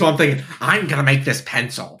 Yeah. And so I'm thinking, I'm going to make this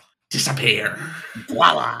pencil disappear.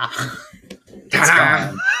 Voila!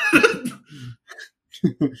 Ta-da!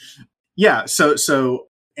 Yeah, so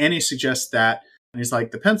Annie suggests that, and he's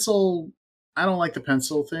like, the pencil, I don't like the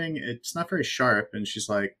pencil thing. It's not very sharp. And she's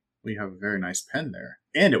like, well, you have a very nice pen there.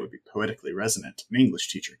 And it would be poetically resonant. An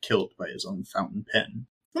English teacher killed by his own fountain pen.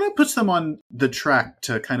 And that puts them on the track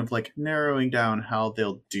to kind of like narrowing down how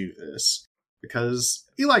they'll do this. Because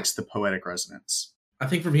he likes the poetic resonance. I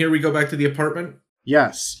think from here we go back to the apartment.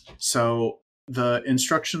 Yes. So the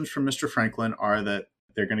instructions from Mr. Franklin are that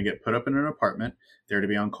they're going to get put up in an apartment. They're to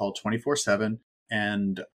be on call 24/7.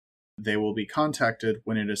 And they will be contacted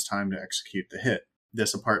when it is time to execute the hit.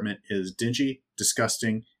 This apartment is dingy,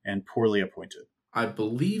 disgusting, and poorly appointed. I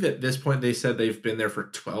believe at this point they said they've been there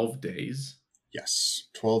for 12 days. Yes.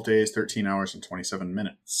 12 days, 13 hours, and 27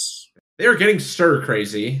 minutes. They are getting stir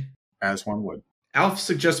crazy. As one would. Alf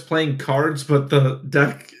suggests playing cards, but the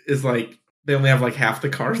deck is like, they only have like half the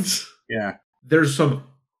cards. Yeah. There's some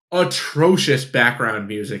atrocious background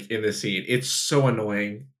music in this scene. It's so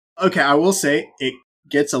annoying. Okay, I will say it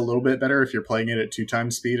gets a little bit better if you're playing it at 2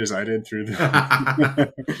 times speed, as I did through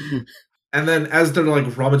the. And then as they're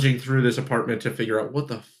like rummaging through this apartment to figure out what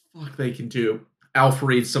the fuck they can do, Alf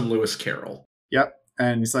reads some Lewis Carroll. Yep.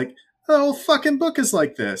 And he's like, the whole fucking book is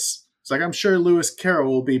like this. It's like, I'm sure Lewis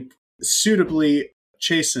Carroll will be suitably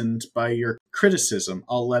chastened by your criticism.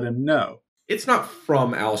 I'll let him know. It's not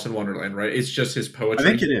from Alice in Wonderland, right? It's just his poetry. I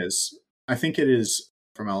think it is. I think it is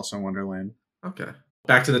from Alice in Wonderland. Okay.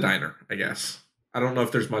 Back to the diner, I guess. I don't know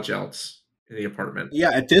if there's much else in the apartment. Yeah,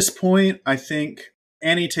 at this point, I think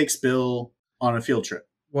Annie takes Bill on a field trip.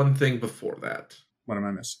 One thing before that. What am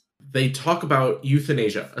I missing? They talk about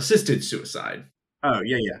euthanasia, assisted suicide. Oh,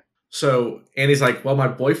 yeah. So Annie's like, well, my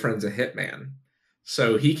boyfriend's a hitman,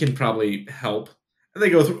 so he can probably help. And they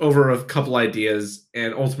go over a couple ideas,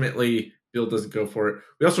 and ultimately Bill doesn't go for it.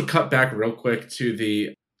 We also cut back real quick to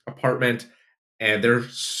the apartment, and they're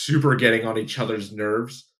super getting on each other's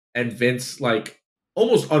nerves. And Vince, like,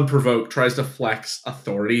 almost unprovoked, tries to flex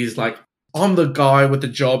authority. He's like, I'm the guy with the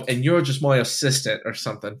job, and you're just my assistant or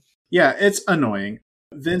something. Yeah, it's annoying.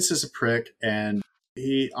 Vince is a prick, and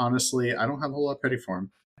he, honestly, I don't have a whole lot pity for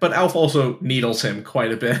him. But Alf also needles him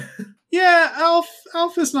quite a bit. Yeah,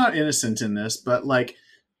 Alf is not innocent in this, but, like,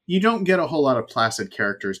 you don't get a whole lot of placid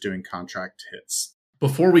characters doing contract hits.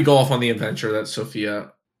 Before we go off on the adventure that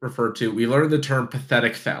Sophia referred to, we learned the term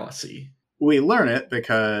pathetic fallacy. We learn it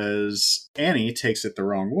because Annie takes it the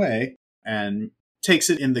wrong way and takes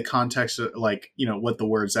it in the context of, like, you know, what the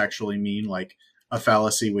words actually mean, like a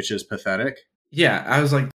fallacy, which is pathetic. Yeah, I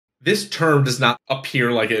was like, this term does not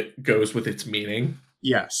appear like it goes with its meaning.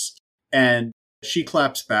 Yes. And she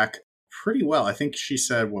claps back pretty well. I think she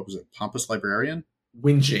said, what was it, pompous librarian?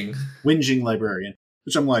 Whinging librarian,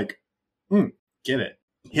 which I'm like, get it.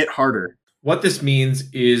 Hit harder. What this means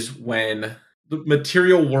is when the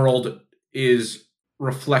material world is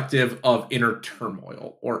reflective of inner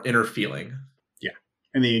turmoil or inner feeling. Yeah.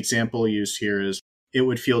 And the example used here is, it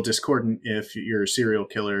would feel discordant if your serial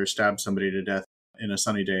killer stabbed somebody to death in a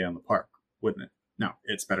sunny day on the park, wouldn't it? No,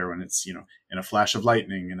 it's better when it's, you know, in a flash of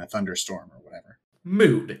lightning, in a thunderstorm, or whatever.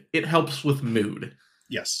 Mood. It helps with mood.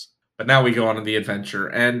 Yes. But now we go on to the adventure,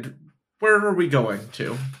 and where are we going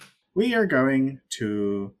to? We are going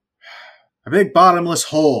to a big bottomless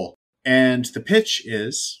hole, and the pitch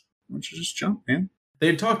is, why don't you just jump, man? They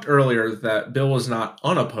had talked earlier that Bill was not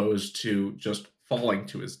unopposed to just falling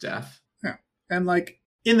to his death. Yeah, and like,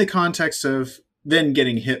 in the context of then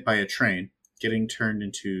getting hit by a train, getting turned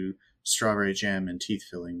into strawberry jam and teeth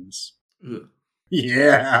fillings. Ugh.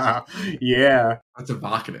 Yeah. That's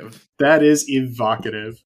evocative. That is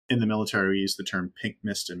evocative. In the military, we use the term pink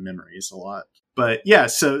mist and memories a lot. But yeah,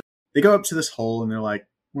 so they go up to this hole and they're like,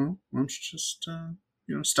 well, why don't you just,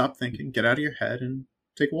 stop thinking, get out of your head and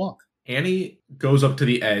take a walk. Annie goes up to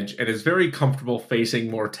the edge and is very comfortable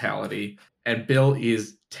facing mortality, and Bill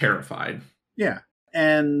is terrified. Yeah.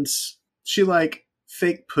 And she, like,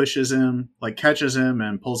 fake pushes him, like, catches him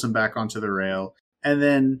and pulls him back onto the rail, and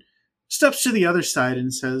then steps to the other side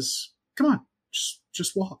and says, come on,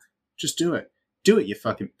 just walk. Just do it. Do it, you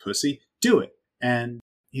fucking pussy. Do it. And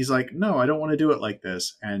he's like, no, I don't want to do it like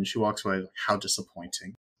this. And she walks away, like, how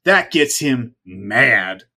disappointing. That gets him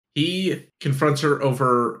mad. He confronts her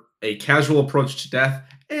over a casual approach to death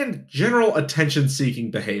and general attention-seeking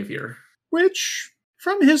behavior. Which,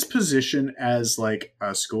 from his position as, like,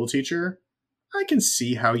 a school teacher, I can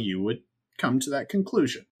see how you would come to that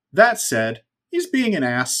conclusion. That said, he's being an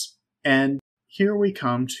ass. And here we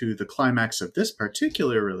come to the climax of this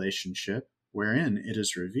particular relationship, wherein it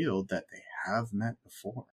is revealed that they have met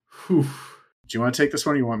before. Whew. Do you want to take this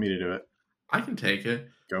one or you want me to do it? I can take it.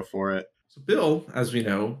 Go for it. So Bill, as we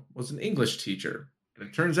know, was an English teacher. And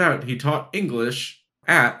it turns out he taught English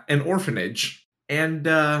at an orphanage and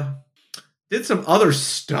did some other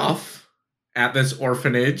stuff at this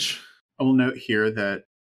orphanage. I will note here that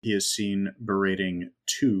he is seen berating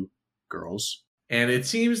 2 girls. And it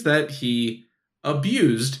seems that he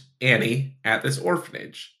abused Annie at this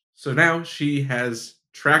orphanage. So now she has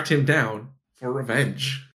tracked him down for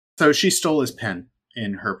revenge. So she stole his pen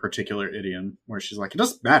in her particular idiom, where she's like, it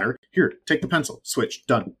doesn't matter. Here, take the pencil. Switch.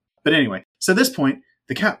 Done. But anyway, so at this point,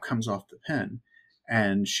 the cap comes off the pen,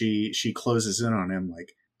 and she closes in on him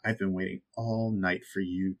like, I've been waiting all night for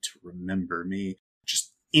you to remember me.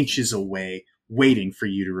 Just inches away, waiting for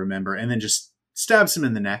you to remember, and then just stabs him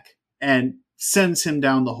in the neck and sends him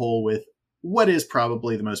down the hole with what is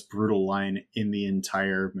probably the most brutal line in the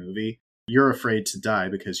entire movie. You're afraid to die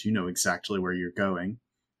because you know exactly where you're going.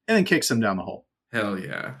 And then kicks him down the hole. Hell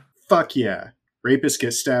yeah. Fuck yeah. Rapist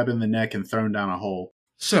gets stabbed in the neck and thrown down a hole.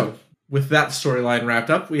 So, with that storyline wrapped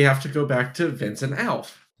up, we have to go back to Vince and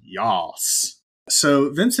Alf. Yas. So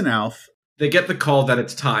Vince and Alf... They get the call that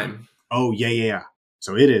it's time. Oh, yeah.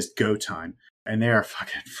 So it is go time. And they are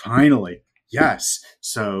fucking finally. Yes.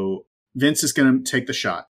 So Vince is going to take the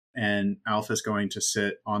shot. And Alf is going to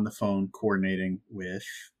sit on the phone coordinating with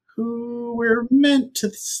who we're meant to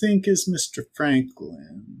think is Mr.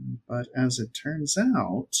 Franklin. But as it turns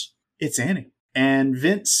out, it's Annie. And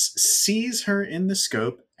Vince sees her in the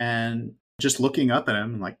scope and just looking up at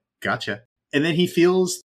him like, gotcha. And then he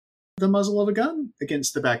feels the muzzle of a gun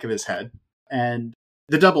against the back of his head. And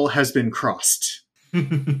the double has been crossed.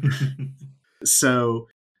 So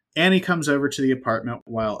Annie comes over to the apartment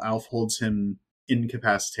while Alf holds him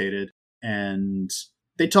incapacitated. And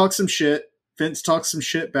they talk some shit. Vince talks some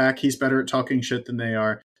shit back. He's better at talking shit than they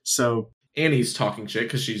are. So Annie's talking shit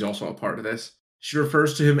because she's also a part of this. She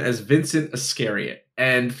refers to him as Vincent Iscariot.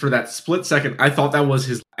 And for that split second, I thought that was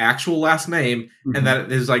his actual last name and that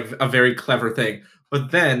it is like a very clever thing.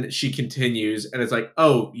 But then she continues and it's like,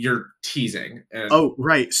 oh, you're teasing. And oh,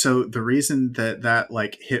 right. So the reason that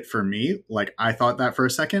like hit for me, like I thought that for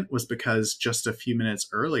a second, was because just a few minutes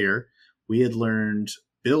earlier, we had learned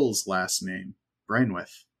Bill's last name, Braithwaite.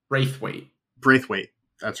 Braithwaite.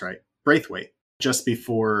 That's right. Braithwaite. Just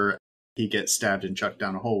before he gets stabbed and chucked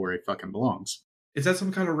down a hole where he fucking belongs. Is that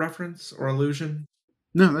some kind of reference or allusion?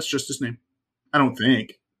 No, that's just his name. I don't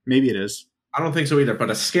think. Maybe it is. I don't think so either,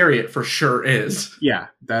 but Iscariot for sure is. Yeah,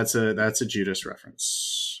 that's a Judas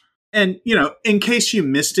reference. And, you know, in case you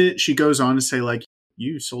missed it, she goes on to say, like,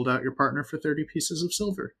 you sold out your partner for 30 pieces of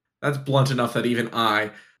silver. That's blunt enough that even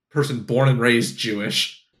I, person born and raised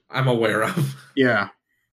Jewish, I'm aware of. Yeah.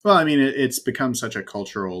 Well, I mean, it's become such a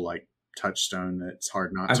cultural, like, touchstone that it's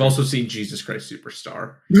hard not to. I've also seen Jesus Christ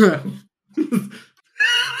Superstar.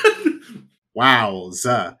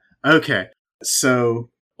 Wowza. Okay. So,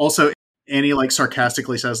 also, Annie, like,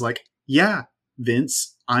 sarcastically says, like, yeah,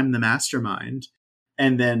 Vince, I'm the mastermind.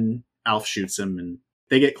 And then Alf shoots him, and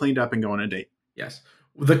they get cleaned up and go on a date. Yes.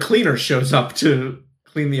 The cleaner shows up to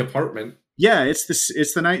clean the apartment. Yeah, it's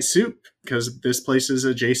the night soup, because this place is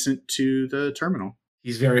adjacent to the terminal.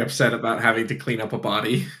 He's very upset about having to clean up a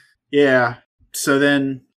body. Yeah. So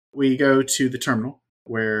then we go to the terminal,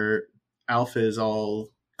 where Alf is all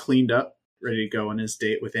cleaned up, ready to go on his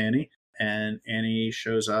date with Annie. And Annie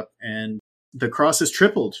shows up, and the cross is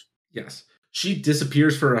tripled. Yes. She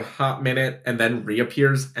disappears for a hot minute and then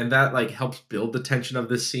reappears, and that like helps build the tension of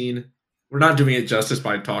this scene. We're not doing it justice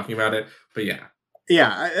by talking about it, but yeah.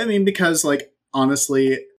 Yeah, I mean, because, like,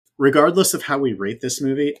 honestly, regardless of how we rate this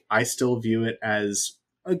movie, I still view it as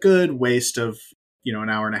a good waste of, you know, an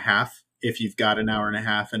hour and a half, if you've got an hour and a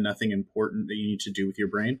half and nothing important that you need to do with your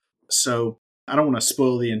brain. So I don't want to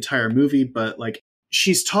spoil the entire movie, but, like,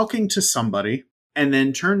 she's talking to somebody and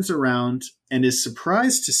then turns around and is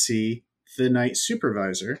surprised to see the night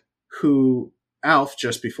supervisor, who Alf,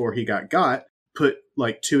 just before he got, put,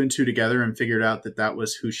 like, 2 and 2 together and figured out that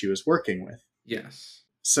was who she was working with. Yes.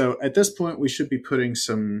 So at this point, we should be putting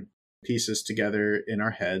some pieces together in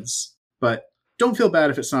our heads, but don't feel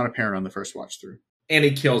bad if it's not apparent on the first watch through.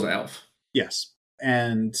 Annie kills Alf. Yes.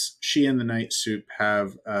 And she and the night soup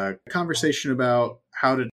have a conversation about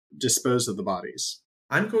how to dispose of the bodies.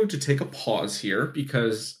 I'm going to take a pause here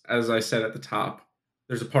because, as I said at the top,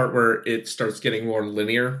 there's a part where it starts getting more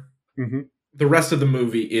linear. Mm-hmm. The rest of the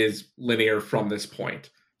movie is linear from this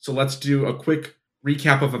point. So let's do a quick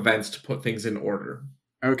recap of events to put things in order.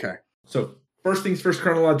 Okay. So first things first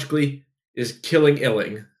chronologically is killing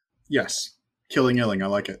Illing. Yes. Killing Illing. I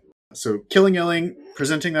like it. So killing Illing,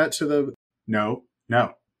 presenting that to the... No.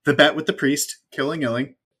 The bet with the priest, killing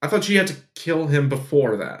Illing. I thought she had to kill him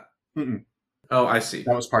before that. Mm-mm. Oh, I see.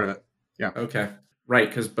 That was part of it. Yeah. Okay. Right,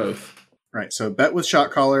 because both. Right. So bet with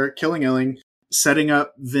shot caller, killing Illing, setting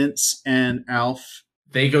up Vince and Alf.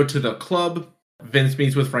 They go to the club. Vince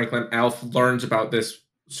meets with Franklin. Alf learns about this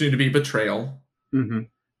soon-to-be betrayal. Mm-hmm.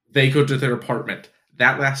 They go to their apartment.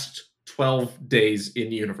 That lasts 12 days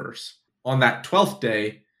in universe. On that 12th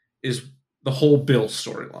day is the whole Bill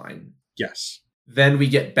storyline. Yes. Then we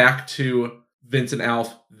get back to Vince and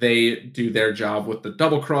Alf. They do their job with the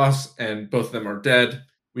double cross, and both of them are dead.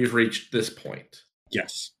 We've reached this point.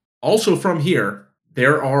 Yes. Also from here,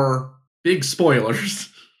 there are big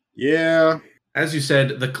spoilers. Yeah. As you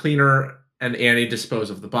said, the cleaner and Annie dispose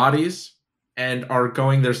of the bodies and are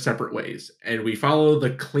going their separate ways. And we follow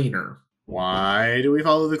the cleaner. Why do we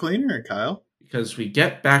follow the cleaner, Kyle? Because we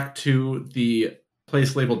get back to the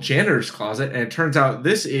place labeled janitor's closet, and it turns out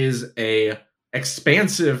this is a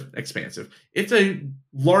expansive. It's a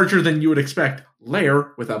larger than you would expect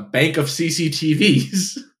lair with a bank of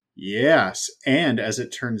CCTVs. Yes. And as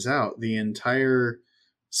it turns out, the entire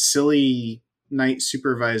silly night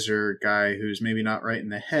supervisor guy who's maybe not right in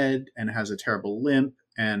the head and has a terrible limp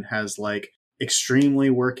and has like extremely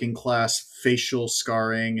working class facial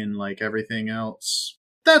scarring and like everything else,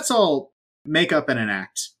 that's all makeup and an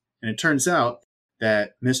act. And it turns out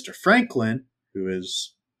that Mr. Franklin, who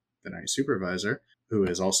is the night supervisor, who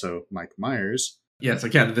is also Mike Myers. Yes,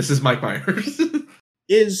 again, this is Mike Myers.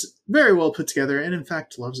 Is very well put together and in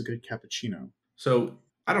fact loves a good cappuccino. So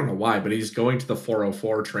I don't know why, but he's going to the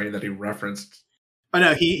 404 train that he referenced. Oh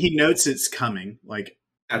no, he notes it's coming. Like,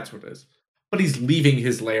 that's what it is. But he's leaving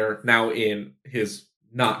his lair now in his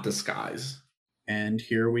not disguise. And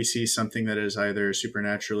here we see something that is either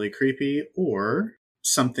supernaturally creepy or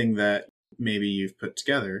something that maybe you've put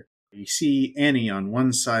together. You see Annie on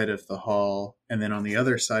one side of the hall, and then on the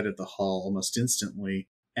other side of the hall almost instantly,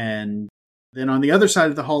 and then on the other side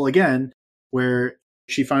of the hall again, where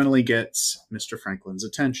she finally gets Mr. Franklin's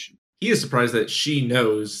attention. He is surprised that she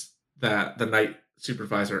knows that the night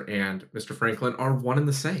supervisor and Mr. Franklin are one and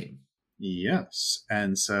the same. Yes.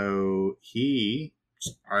 And so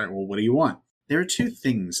all right, well, what do you want? There are two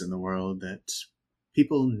things in the world that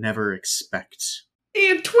people never expect.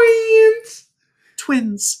 And twins!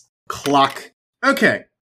 Twins. Clock. Okay.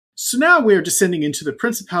 So now we're descending into the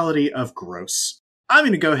Principality of Gross. I'm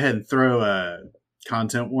going to go ahead and throw a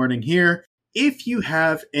content warning here. If you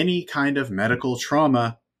have any kind of medical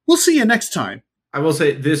trauma, we'll see you next time. I will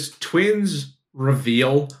say this twins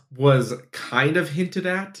reveal was kind of hinted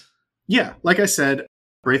at. Yeah, like I said,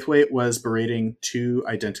 Braithwaite was berating two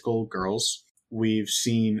identical girls. We've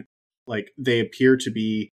seen, like, they appear to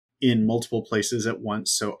be in multiple places at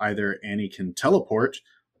once, so either Annie can teleport,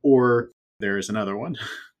 or there is another one.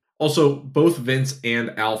 Also, both Vince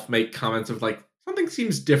and Alf make comments of, like, something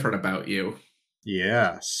seems different about you.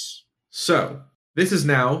 Yes. So, this is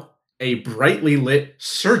now a brightly lit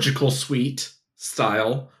surgical suite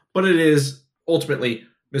style, but it is ultimately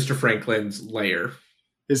Mr. Franklin's lair.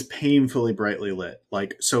 Is painfully brightly lit.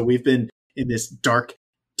 Like, so we've been in this dark,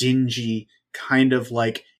 dingy, kind of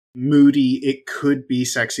like moody, it could be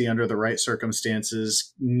sexy under the right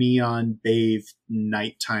circumstances, neon bathed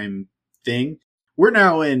nighttime thing. We're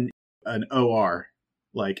now in an OR.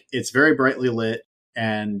 Like, it's very brightly lit,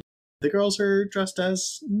 and the girls are dressed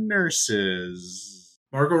as nurses.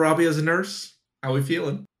 Margot Robbie as a nurse? How we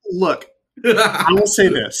feeling? Look, I will say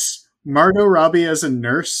this. Margot Robbie as a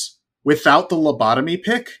nurse, without the lobotomy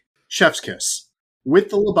pick, chef's kiss. With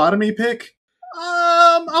the lobotomy pick,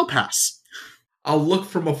 I'll pass. I'll look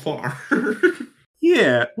from afar.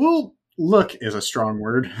 Yeah, well, look is a strong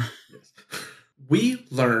word. We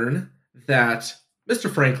learn that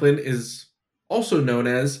Mr. Franklin is also known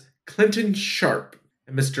as Clinton Sharp.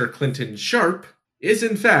 And Mr. Clinton Sharp is,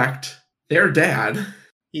 in fact, their dad.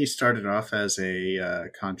 He started off as a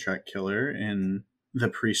contract killer in the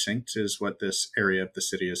precinct, is what this area of the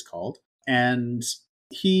city is called. And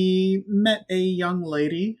he met a young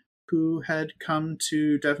lady who had come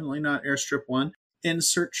to Definitely Not Airstrip 1 in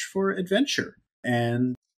search for adventure,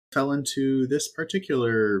 and fell into this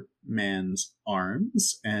particular man's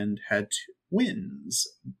arms and had twins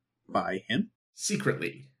by him.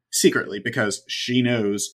 Secretly, because she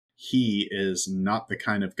knows he is not the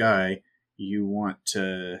kind of guy you want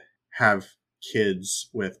to have kids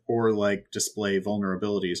with or like display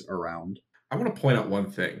vulnerabilities around. I want to point out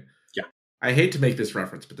one thing. Yeah. I hate to make this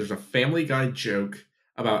reference, but there's a Family Guy joke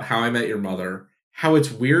about How I Met Your Mother, how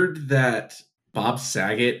it's weird that Bob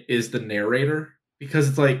Saget is the narrator, because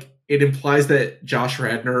it's like, it implies that Josh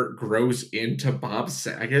Radnor grows into Bob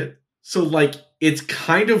Saget. So like, it's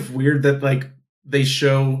kind of weird that like they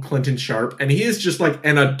show Clinton Sharp and he is just like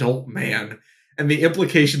an adult man. And the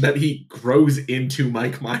implication that he grows into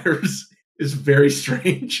Mike Myers is very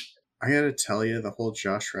strange. I gotta tell you, the whole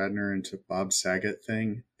Josh Radnor into Bob Saget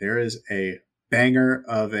thing, there is a banger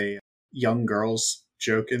of a young girl's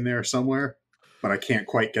joke in there somewhere, but I can't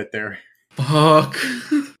quite get there. Fuck.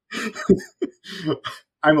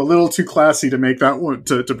 I'm a little too classy to make that one,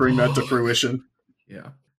 to bring that to fruition. Yeah.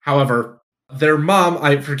 However, their mom,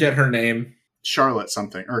 I forget her name. Charlotte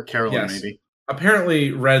something, or Carolyn maybe.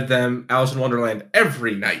 Apparently read them Alice in Wonderland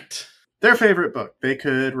every night. Their favorite book. They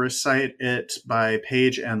could recite it by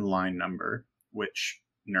page and line number, which,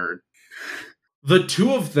 nerd. The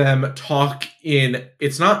two of them talk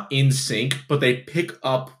it's not in sync, but they pick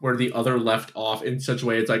up where the other left off in such a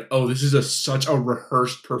way it's like, oh, this is such a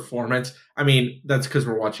rehearsed performance. I mean, that's because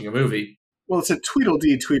we're watching a movie. Well, it's a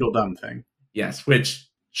Tweedledee Tweedledum thing. Yes, which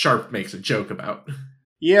Sharp makes a joke about.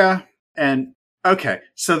 Yeah, and okay,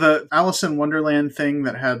 so the Alice in Wonderland thing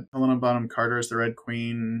that had Helena Bonham Carter as the Red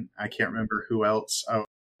Queen, I can't remember who else. Oh,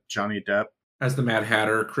 Johnny Depp. As the Mad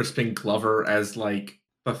Hatter, Crispin Glover as, like,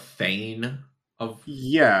 the Thane of...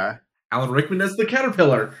 Yeah. Alan Rickman as the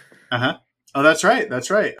Caterpillar. Uh-huh. Oh, that's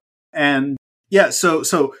right. And, yeah,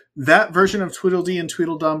 so that version of Tweedledee and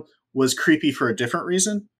Tweedledum was creepy for a different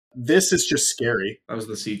reason. This is just scary. That was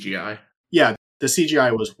the CGI. Yeah, the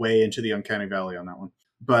CGI was way into the uncanny valley on that one.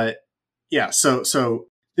 But... yeah, so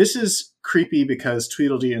this is creepy because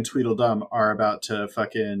Tweedledee and Tweedledum are about to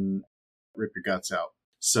fucking rip your guts out.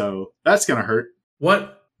 So that's going to hurt.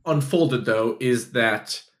 What unfolded, though, is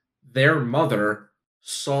that their mother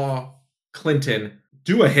saw Clinton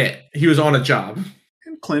do a hit. He was on a job.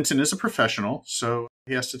 And Clinton is a professional, so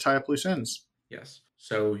he has to tie up loose ends. Yes.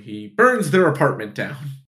 So he burns their apartment down.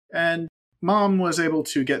 And Mom was able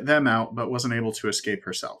to get them out, but wasn't able to escape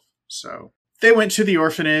herself. So... they went to the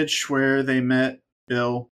orphanage where they met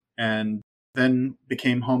Bill and then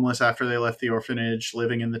became homeless after they left the orphanage,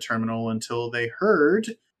 living in the terminal until they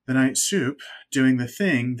heard the Night Soup doing the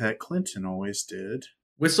thing that Clinton always did.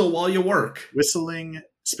 Whistle while you work. Whistling,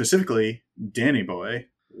 specifically, Danny Boy,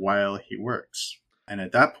 while he works. And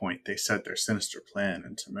at that point, they set their sinister plan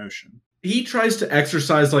into motion. He tries to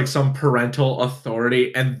exercise like some parental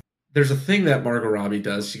authority, and there's a thing that Margot Robbie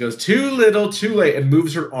does. She goes, too little, too late, and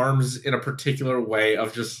moves her arms in a particular way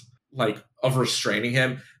of just, like, of restraining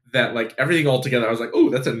him, that, like, everything all together, I was like, oh,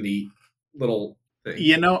 that's a neat little thing.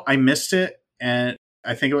 You know, I missed it, and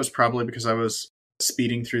I think it was probably because I was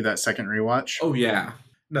speeding through that second rewatch. Oh, yeah.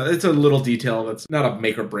 No, it's a little detail that's not a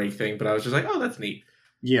make or break thing, but I was just like, oh, that's neat.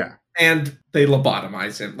 Yeah. And they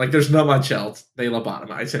lobotomize him. Like, there's not much else. They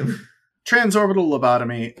lobotomize him. Transorbital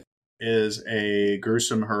lobotomy is a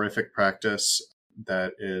gruesome, horrific practice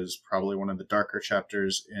that is probably one of the darker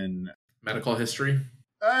chapters in medical history.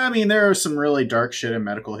 I mean, there are some really dark shit in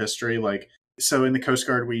medical history. Like, so in the Coast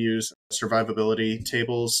Guard, we use survivability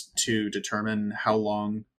tables to determine how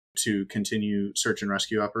long to continue search and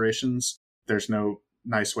rescue operations. There's no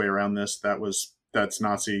nice way around this. That's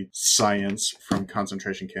Nazi science from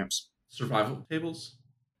concentration camps. Survival tables?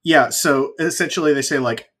 Yeah, so essentially they say,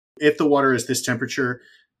 like, if the water is this temperature,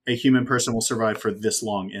 a human person will survive for this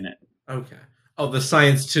long in it. Okay. Oh, the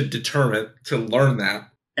science to learn that.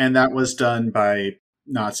 And that was done by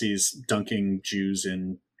Nazis dunking Jews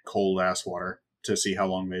in cold-ass water to see how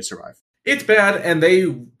long they survive. It's bad, and they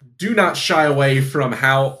do not shy away from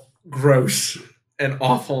how gross and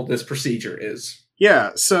awful this procedure is.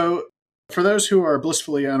 Yeah, so for those who are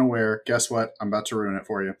blissfully unaware, guess what? I'm about to ruin it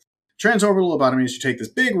for you. Transorbital lobotomy is you take this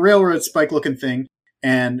big railroad spike-looking thing,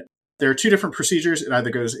 and there are two different procedures. It either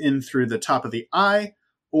goes in through the top of the eye,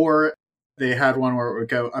 or they had one where it would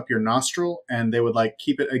go up your nostril, and they would like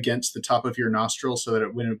keep it against the top of your nostril so that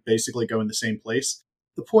it wouldn't basically go in the same place.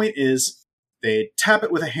 The point is, they'd tap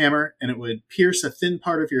it with a hammer, and it would pierce a thin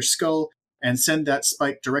part of your skull and send that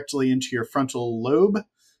spike directly into your frontal lobe,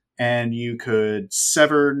 and you could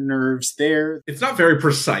sever nerves there. It's not very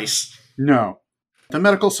precise. No. The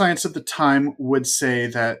medical science of the time would say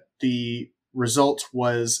that the result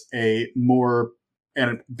was a more,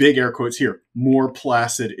 and big air quotes here, more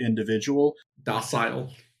placid individual.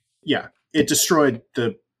 Docile. Yeah. It destroyed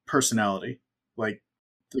the personality. Like,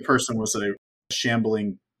 the person was a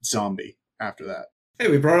shambling zombie after that. Hey,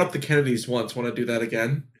 we brought up the Kennedys once. Want to do that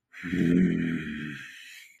again?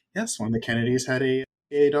 Yes, one of the Kennedys had a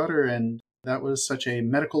gay daughter, and that was such a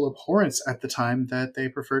medical abhorrence at the time that they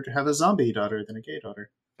preferred to have a zombie daughter than a gay daughter.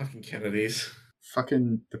 Fucking Kennedys.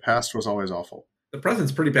 Fucking the past was always awful. The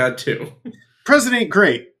present's pretty bad, too. Present ain't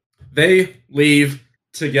great. They leave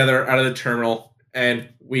together out of the terminal, and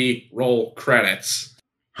we roll credits.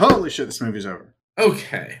 Holy shit, this movie's over.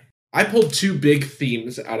 Okay. I pulled two big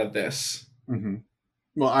themes out of this. Mm-hmm.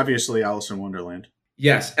 Well, obviously, Alice in Wonderland.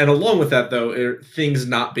 Yes, and along with that, though, are things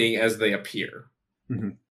not being as they appear. Mm-hmm.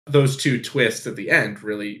 those two twists at the end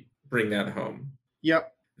really bring that home.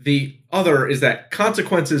 Yep. The other is that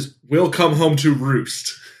consequences will come home to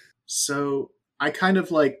roost. So I kind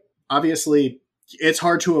of like, obviously, it's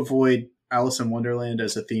hard to avoid Alice in Wonderland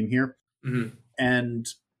as a theme here. Mm-hmm. And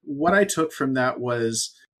what I took from that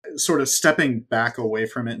was sort of stepping back away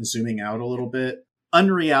from it and zooming out a little bit.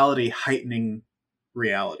 Unreality heightening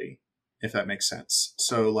reality, if that makes sense.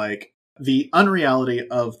 So, like, the unreality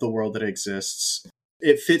of the world that exists,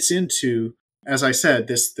 it fits into, as I said,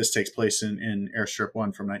 this takes place in Airstrip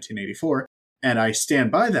 1 from 1984. And I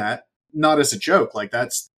stand by that, not as a joke. Like,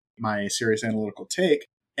 that's my serious analytical take.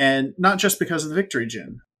 And not just because of the Victory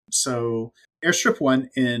Gin. So Airstrip 1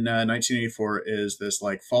 in 1984 is this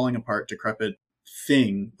like falling apart, decrepit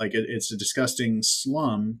thing. Like it's a disgusting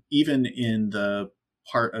slum, even in the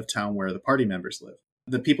part of town where the party members live.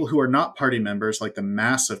 The people who are not party members, like the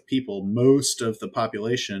mass of people, most of the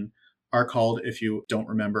population are called, if you don't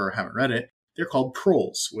remember or haven't read it, they're called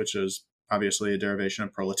proles, which is obviously a derivation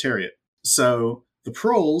of proletariat. So the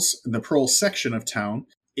proles, the prole section of town,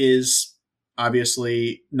 is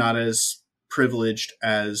obviously not as privileged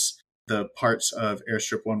as the parts of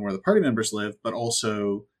Airstrip 1 where the party members live, but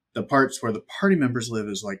also the parts where the party members live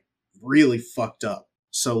is like really fucked up.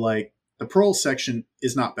 So like the prole section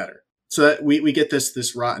is not better. So that we get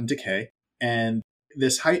this rot and decay, and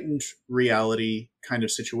this heightened reality kind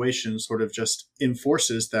of situation sort of just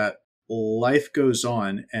enforces that life goes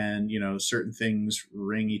on, and you know certain things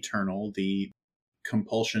ring eternal. The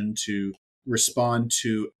compulsion to respond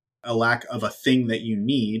to a lack of a thing that you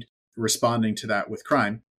need, responding to that with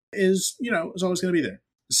crime, is always going to be there.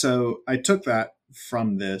 So I took that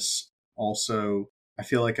from this. Also, I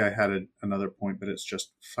feel like I had another point, but it's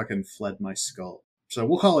just fucking fled my skull. So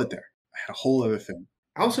we'll call it there. I had a whole other thing.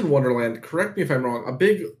 Alice in Wonderland, correct me if I'm wrong, a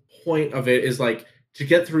big point of it is like to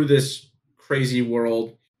get through this crazy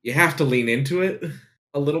world, you have to lean into it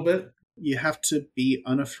a little bit. You have to be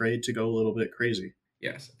unafraid to go a little bit crazy.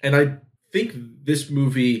 Yes. And I think this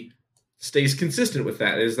movie stays consistent with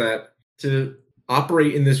that, is that to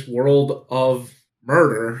operate in this world of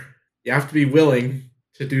murder, you have to be willing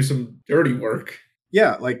to do some dirty work.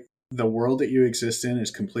 Yeah, like the world that you exist in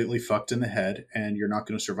is completely fucked in the head, and you're not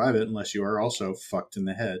going to survive it unless you are also fucked in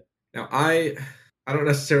the head. Now, I don't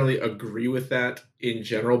necessarily agree with that in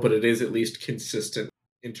general, but it is at least consistent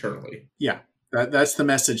internally. Yeah, that's the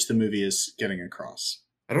message the movie is getting across.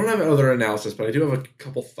 I don't have other analysis, but I do have a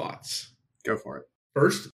couple thoughts. Go for it.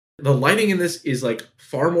 First, the lighting in this is like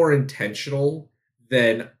far more intentional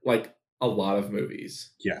than like a lot of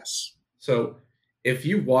movies. Yes. So if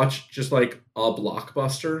you watch just like a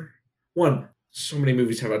blockbuster, one, so many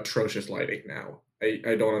movies have atrocious lighting now.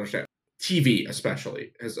 I don't understand. TV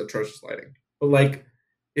especially has atrocious lighting. But like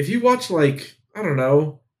if you watch like, I don't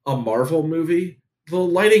know, a Marvel movie, the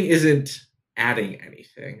lighting isn't adding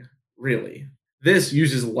anything, really. This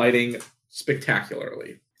uses lighting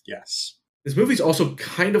spectacularly. Yes. This movie's also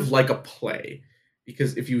kind of like a play,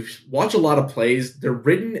 because if you watch a lot of plays, they're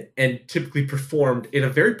written and typically performed in a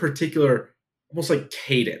very particular, almost like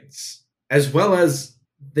cadence, as well as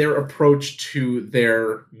their approach to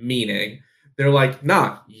their meaning. They're like,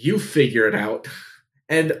 nah, you figure it out.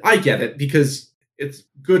 And I get it, because it's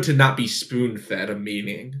good to not be spoon-fed a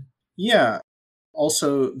meaning. Yeah.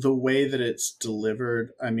 Also, the way that it's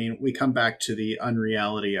delivered, I mean, we come back to the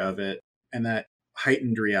unreality of it, and that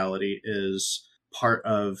heightened reality is part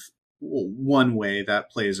of one way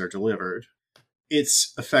that plays are delivered.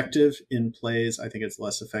 It's effective in plays. I think it's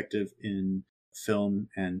less effective in film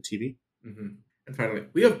and TV. Mm-hmm. And finally,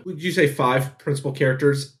 we have, would you say 5 principal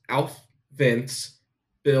characters? Alf, Vince,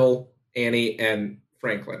 Bill, Annie, and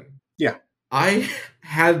Franklin. Yeah. I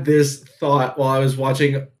had this thought while I was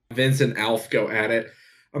watching Vince and Alf go at it.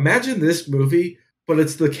 Imagine this movie, but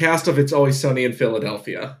it's the cast of It's Always Sunny in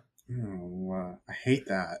Philadelphia. Oh, I hate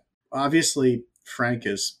that. Obviously, Frank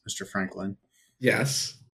is Mr. Franklin.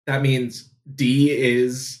 Yes. That means Dee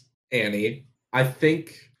is Annie. I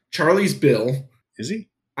think Charlie's Bill. Is he?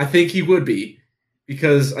 I think he would be,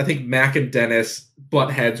 because I think Mac and Dennis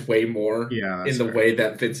butt heads way more in the way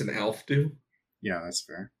that Vince and Alf do. Yeah, that's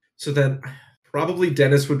fair. So then probably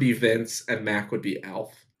Dennis would be Vince and Mac would be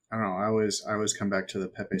Alf. I don't know. I always come back to the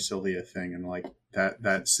Pepe Sylvia thing, and like that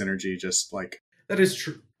synergy just like... That is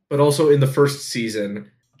true. But also in the first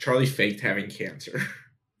season, Charlie faked having cancer.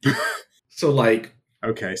 So like...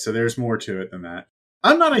 Okay, so there's more to it than that.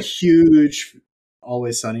 I'm not a huge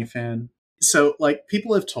Always Sunny fan. So like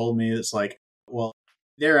people have told me it's like, well,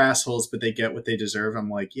 they're assholes, but they get what they deserve. I'm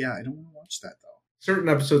like, yeah, I don't want to watch that though. Certain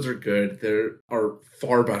episodes are good. They are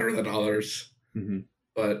far better than others. Mm-hmm.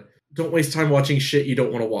 But don't waste time watching shit you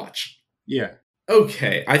don't want to watch. Yeah.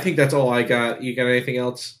 Okay, I think that's all I got. You got anything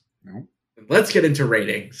else? No. Let's get into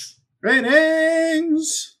ratings.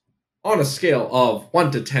 Ratings! On a scale of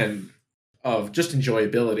 1 to 10 of just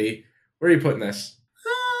enjoyability, where are you putting this?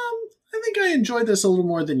 I think I enjoyed this a little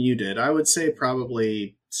more than you did. I would say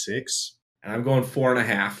probably 6. And I'm going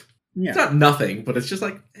 4.5. Yeah. It's not nothing, but it's just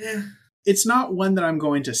like, eh. It's not one that I'm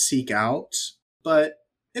going to seek out, but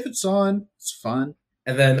if it's on, it's fun.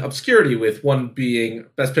 And then Obscurity, with 1 being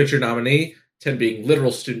Best Picture nominee, 10 being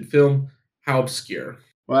literal student film. How obscure?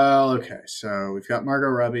 Well, okay, so we've got Margot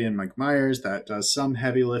Robbie and Mike Myers. That does some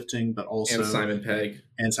heavy lifting, but also... And Simon Pegg.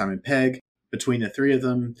 And Simon Pegg. Between the 3 of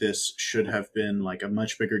them, this should have been like a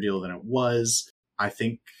much bigger deal than it was. I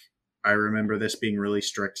think I remember this being released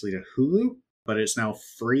strictly to Hulu, but it's now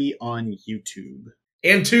free on YouTube.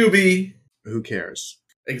 And Tubi. Who cares?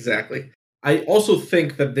 Exactly. I also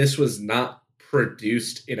think that this was not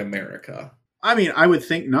produced in America. I mean, I would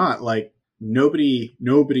think not. Like, nobody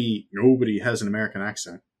has an American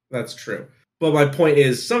accent. That's true. But my point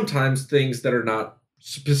is, sometimes things that are not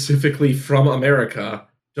specifically from America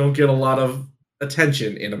don't get a lot of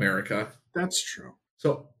attention in America. That's true.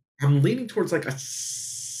 So I'm leaning towards like a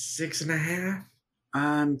 6.5.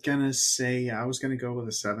 I'm gonna say I was gonna go with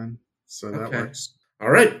a 7, so that works. All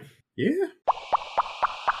right. Yeah.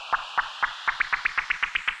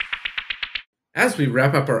 As we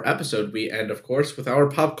wrap up our episode, we end, of course, with our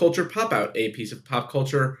pop culture pop out, a piece of pop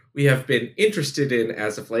culture we have been interested in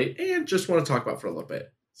as of late and just want to talk about for a little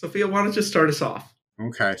bit. Sophia, why don't you just start us off?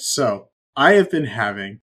 Okay, so I have been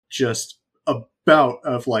having just a bout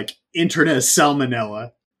of like internet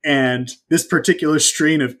salmonella, and this particular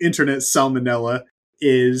strain of internet salmonella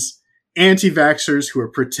is anti-vaxxers who are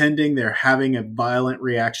pretending they're having a violent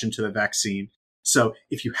reaction to the vaccine. So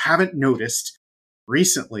if you haven't noticed,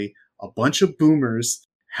 recently a bunch of boomers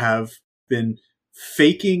have been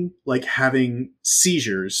faking like having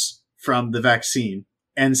seizures from the vaccine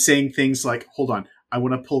and saying things like, hold on, I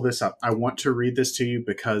want to pull this up. I want to read this to you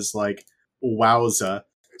because like, wowza.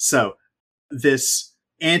 So this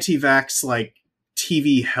anti-vax like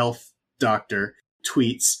TV health doctor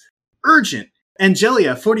tweets, urgent.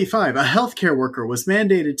 Angelia, 45, a healthcare worker, was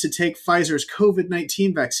mandated to take Pfizer's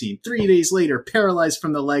COVID-19 vaccine. 3 days later, paralyzed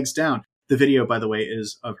from the legs down. The video, by the way,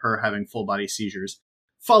 is of her having full-body seizures.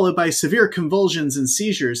 Followed by severe convulsions and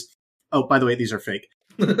seizures. Oh, by the way, these are fake.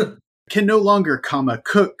 Can no longer,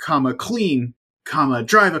 cook, clean,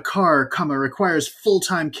 drive a car, requires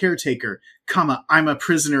full-time caretaker, I'm a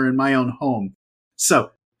prisoner in my own home.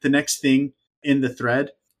 So, the next thing in the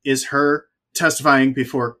thread is her testifying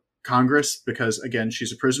before Congress, because, again,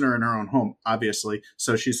 she's a prisoner in her own home, obviously.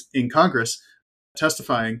 So she's in Congress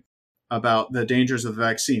testifying about the dangers of the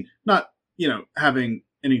vaccine. Not, having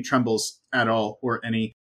any trembles at all or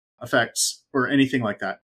any effects or anything like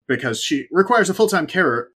that, because she requires a full-time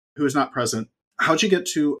carer who is not present. How'd you get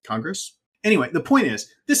to Congress? Anyway, the point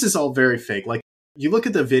is, this is all very fake. Like, you look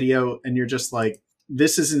at the video and you're just like,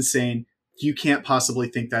 this is insane. You can't possibly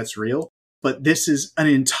think that's real. But this is an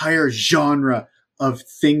entire genre of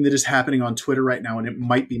thing that is happening on Twitter right now, and it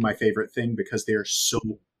might be my favorite thing because they are so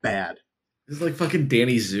bad. It's like fucking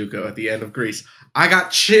Danny Zuko at the end of Grease. I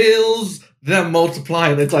got chills, them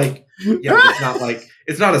multiplying. It's like, yeah,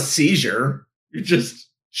 it's not a seizure. You're just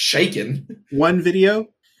shaking. One video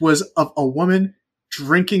was of a woman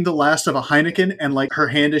drinking the last of a Heineken and like her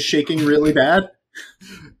hand is shaking really bad.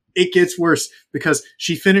 It gets worse because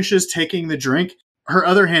she finishes taking the drink. Her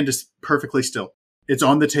other hand is perfectly still. It's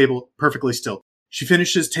on the table, perfectly still. She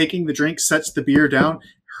finishes taking the drink, sets the beer down.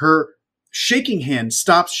 Her shaking hand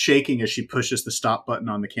stops shaking as she pushes the stop button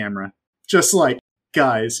on the camera. Just like,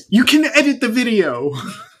 guys, you can edit the video.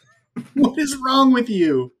 What is wrong with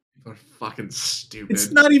you? You're fucking stupid.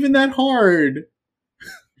 It's not even that hard.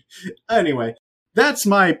 Anyway, that's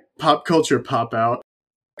my pop culture pop out.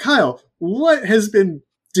 Kyle, what has been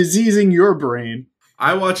diseasing your brain?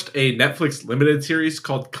 I watched a Netflix limited series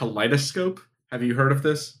called Kaleidoscope. Have you heard of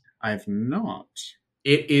this? I've not.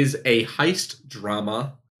 It is a heist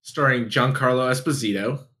drama starring Giancarlo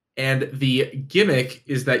Esposito, and the gimmick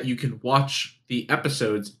is that you can watch the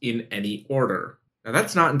episodes in any order. Now,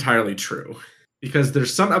 that's not entirely true, because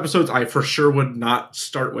there's some episodes I for sure would not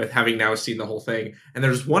start with, having now seen the whole thing, and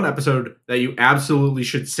there's one episode that you absolutely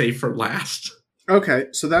should save for last. Okay,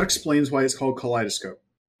 so that explains why it's called Kaleidoscope.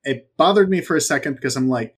 It bothered me for a second because I'm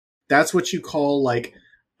like, that's what you call like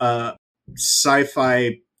a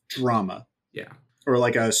sci-fi drama. Yeah. Or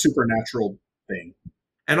like a supernatural thing.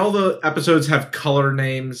 And all the episodes have color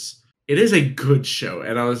names. It is a good show.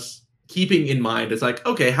 And I was keeping in mind, it's like,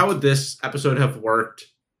 okay, how would this episode have worked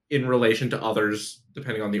in relation to others,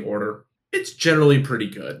 depending on the order? It's generally pretty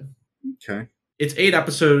good. Okay. It's 8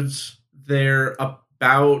 episodes. They're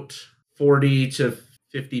about 40 to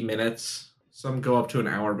 50 minutes. Some go up to an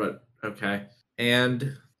hour, but okay.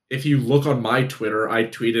 And if you look on my Twitter, I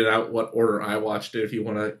tweeted out what order I watched it if you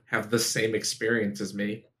want to have the same experience as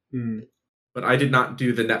me. But I did not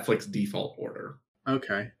do the Netflix default order.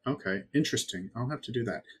 Okay. Interesting. I'll have to do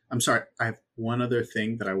that. I'm sorry. I have one other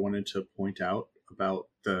thing that I wanted to point out about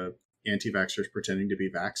the anti-vaxxers pretending to be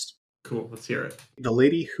vaxxed. Cool. Let's hear it. The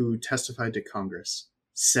lady who testified to Congress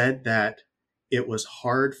said that it was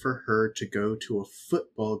hard for her to go to a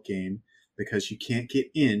football game because you can't get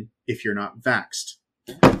in if you're not vaxxed.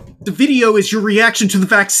 The video is your reaction to the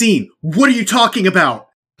vaccine. What are you talking about?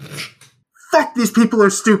 Fuck, these people are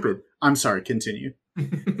stupid. I'm sorry, continue.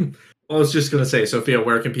 Well, I was just going to say, Sophia,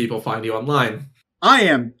 where can people find you online? I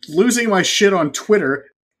am losing my shit on Twitter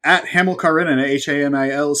at Hamilcarena,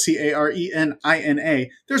 HAMILCARENINA.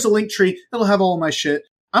 There's a link tree. It'll have all of my shit.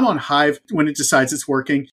 I'm on Hive when it decides it's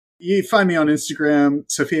working. You find me on Instagram,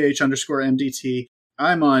 SophiaH_MDT.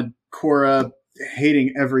 I'm on Quora,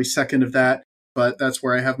 hating every second of that, but that's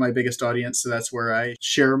where I have my biggest audience, so that's where I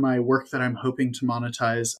share my work that I'm hoping to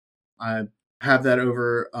monetize. I have that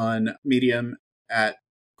over on Medium at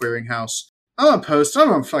Clearinghouse. I'm on Post. I'm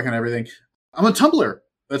on fucking everything. I'm on Tumblr.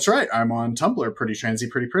 That's right. I'm on Tumblr. Pretty transy,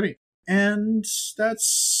 pretty pretty. And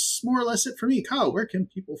that's more or less it for me. Kyle, where can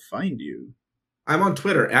people find you? I'm on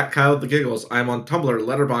Twitter at Kyle the Giggles. I'm on Tumblr,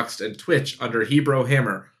 Letterboxd, and Twitch under Hebrew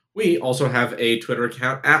Hammer. We also have a Twitter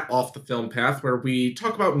account at Off the Film Path where we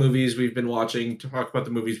talk about movies we've been watching, talk about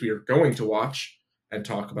the movies we are going to watch, and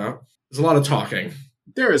talk about. There's a lot of talking.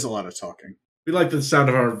 There is a lot of talking. We like the sound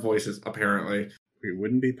of our voices, apparently. We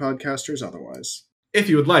wouldn't be podcasters otherwise. If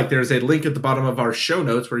you would like, there's a link at the bottom of our show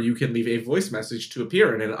notes where you can leave a voice message to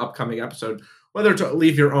appear in an upcoming episode, whether to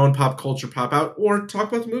leave your own pop culture pop out or talk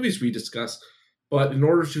about the movies we discuss. But in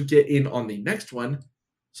order to get in on the next one,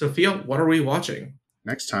 Sophia, what are we watching?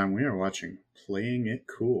 Next time we are watching Playing It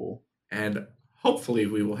Cool. And hopefully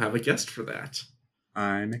we will have a guest for that.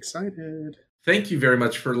 I'm excited. Thank you very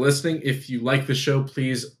much for listening. If you like the show,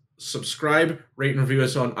 please subscribe, rate and review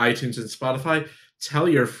us on iTunes and Spotify. Tell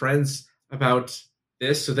your friends about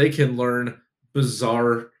this so they can learn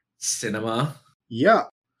bizarre cinema. Yeah.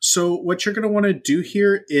 So what you're going to want to do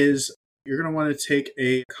here is you're going to want to take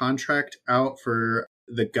a contract out for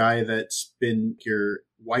the guy that's been your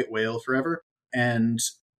white whale forever and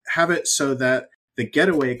have it so that the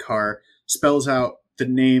getaway car spells out the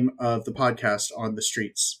name of the podcast on the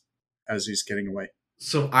streets as he's getting away.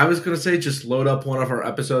 So I was going to say just load up one of our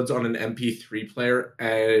episodes on an MP3 player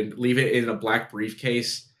and leave it in a black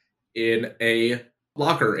briefcase in a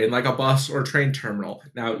locker in like a bus or train terminal.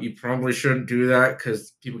 Now, you probably shouldn't do that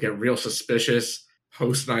because people get real suspicious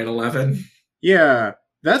post 9/11. Yeah,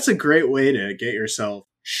 that's a great way to get yourself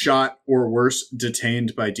shot or worse,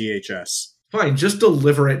 detained by DHS. Fine, just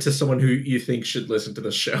deliver it to someone who you think should listen to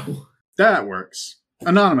the show. That works.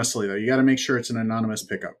 Anonymously, though. You got to make sure it's an anonymous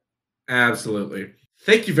pickup. Absolutely.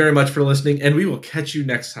 Thank you very much for listening, and we will catch you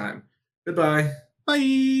next time. Goodbye.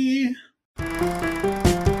 Bye.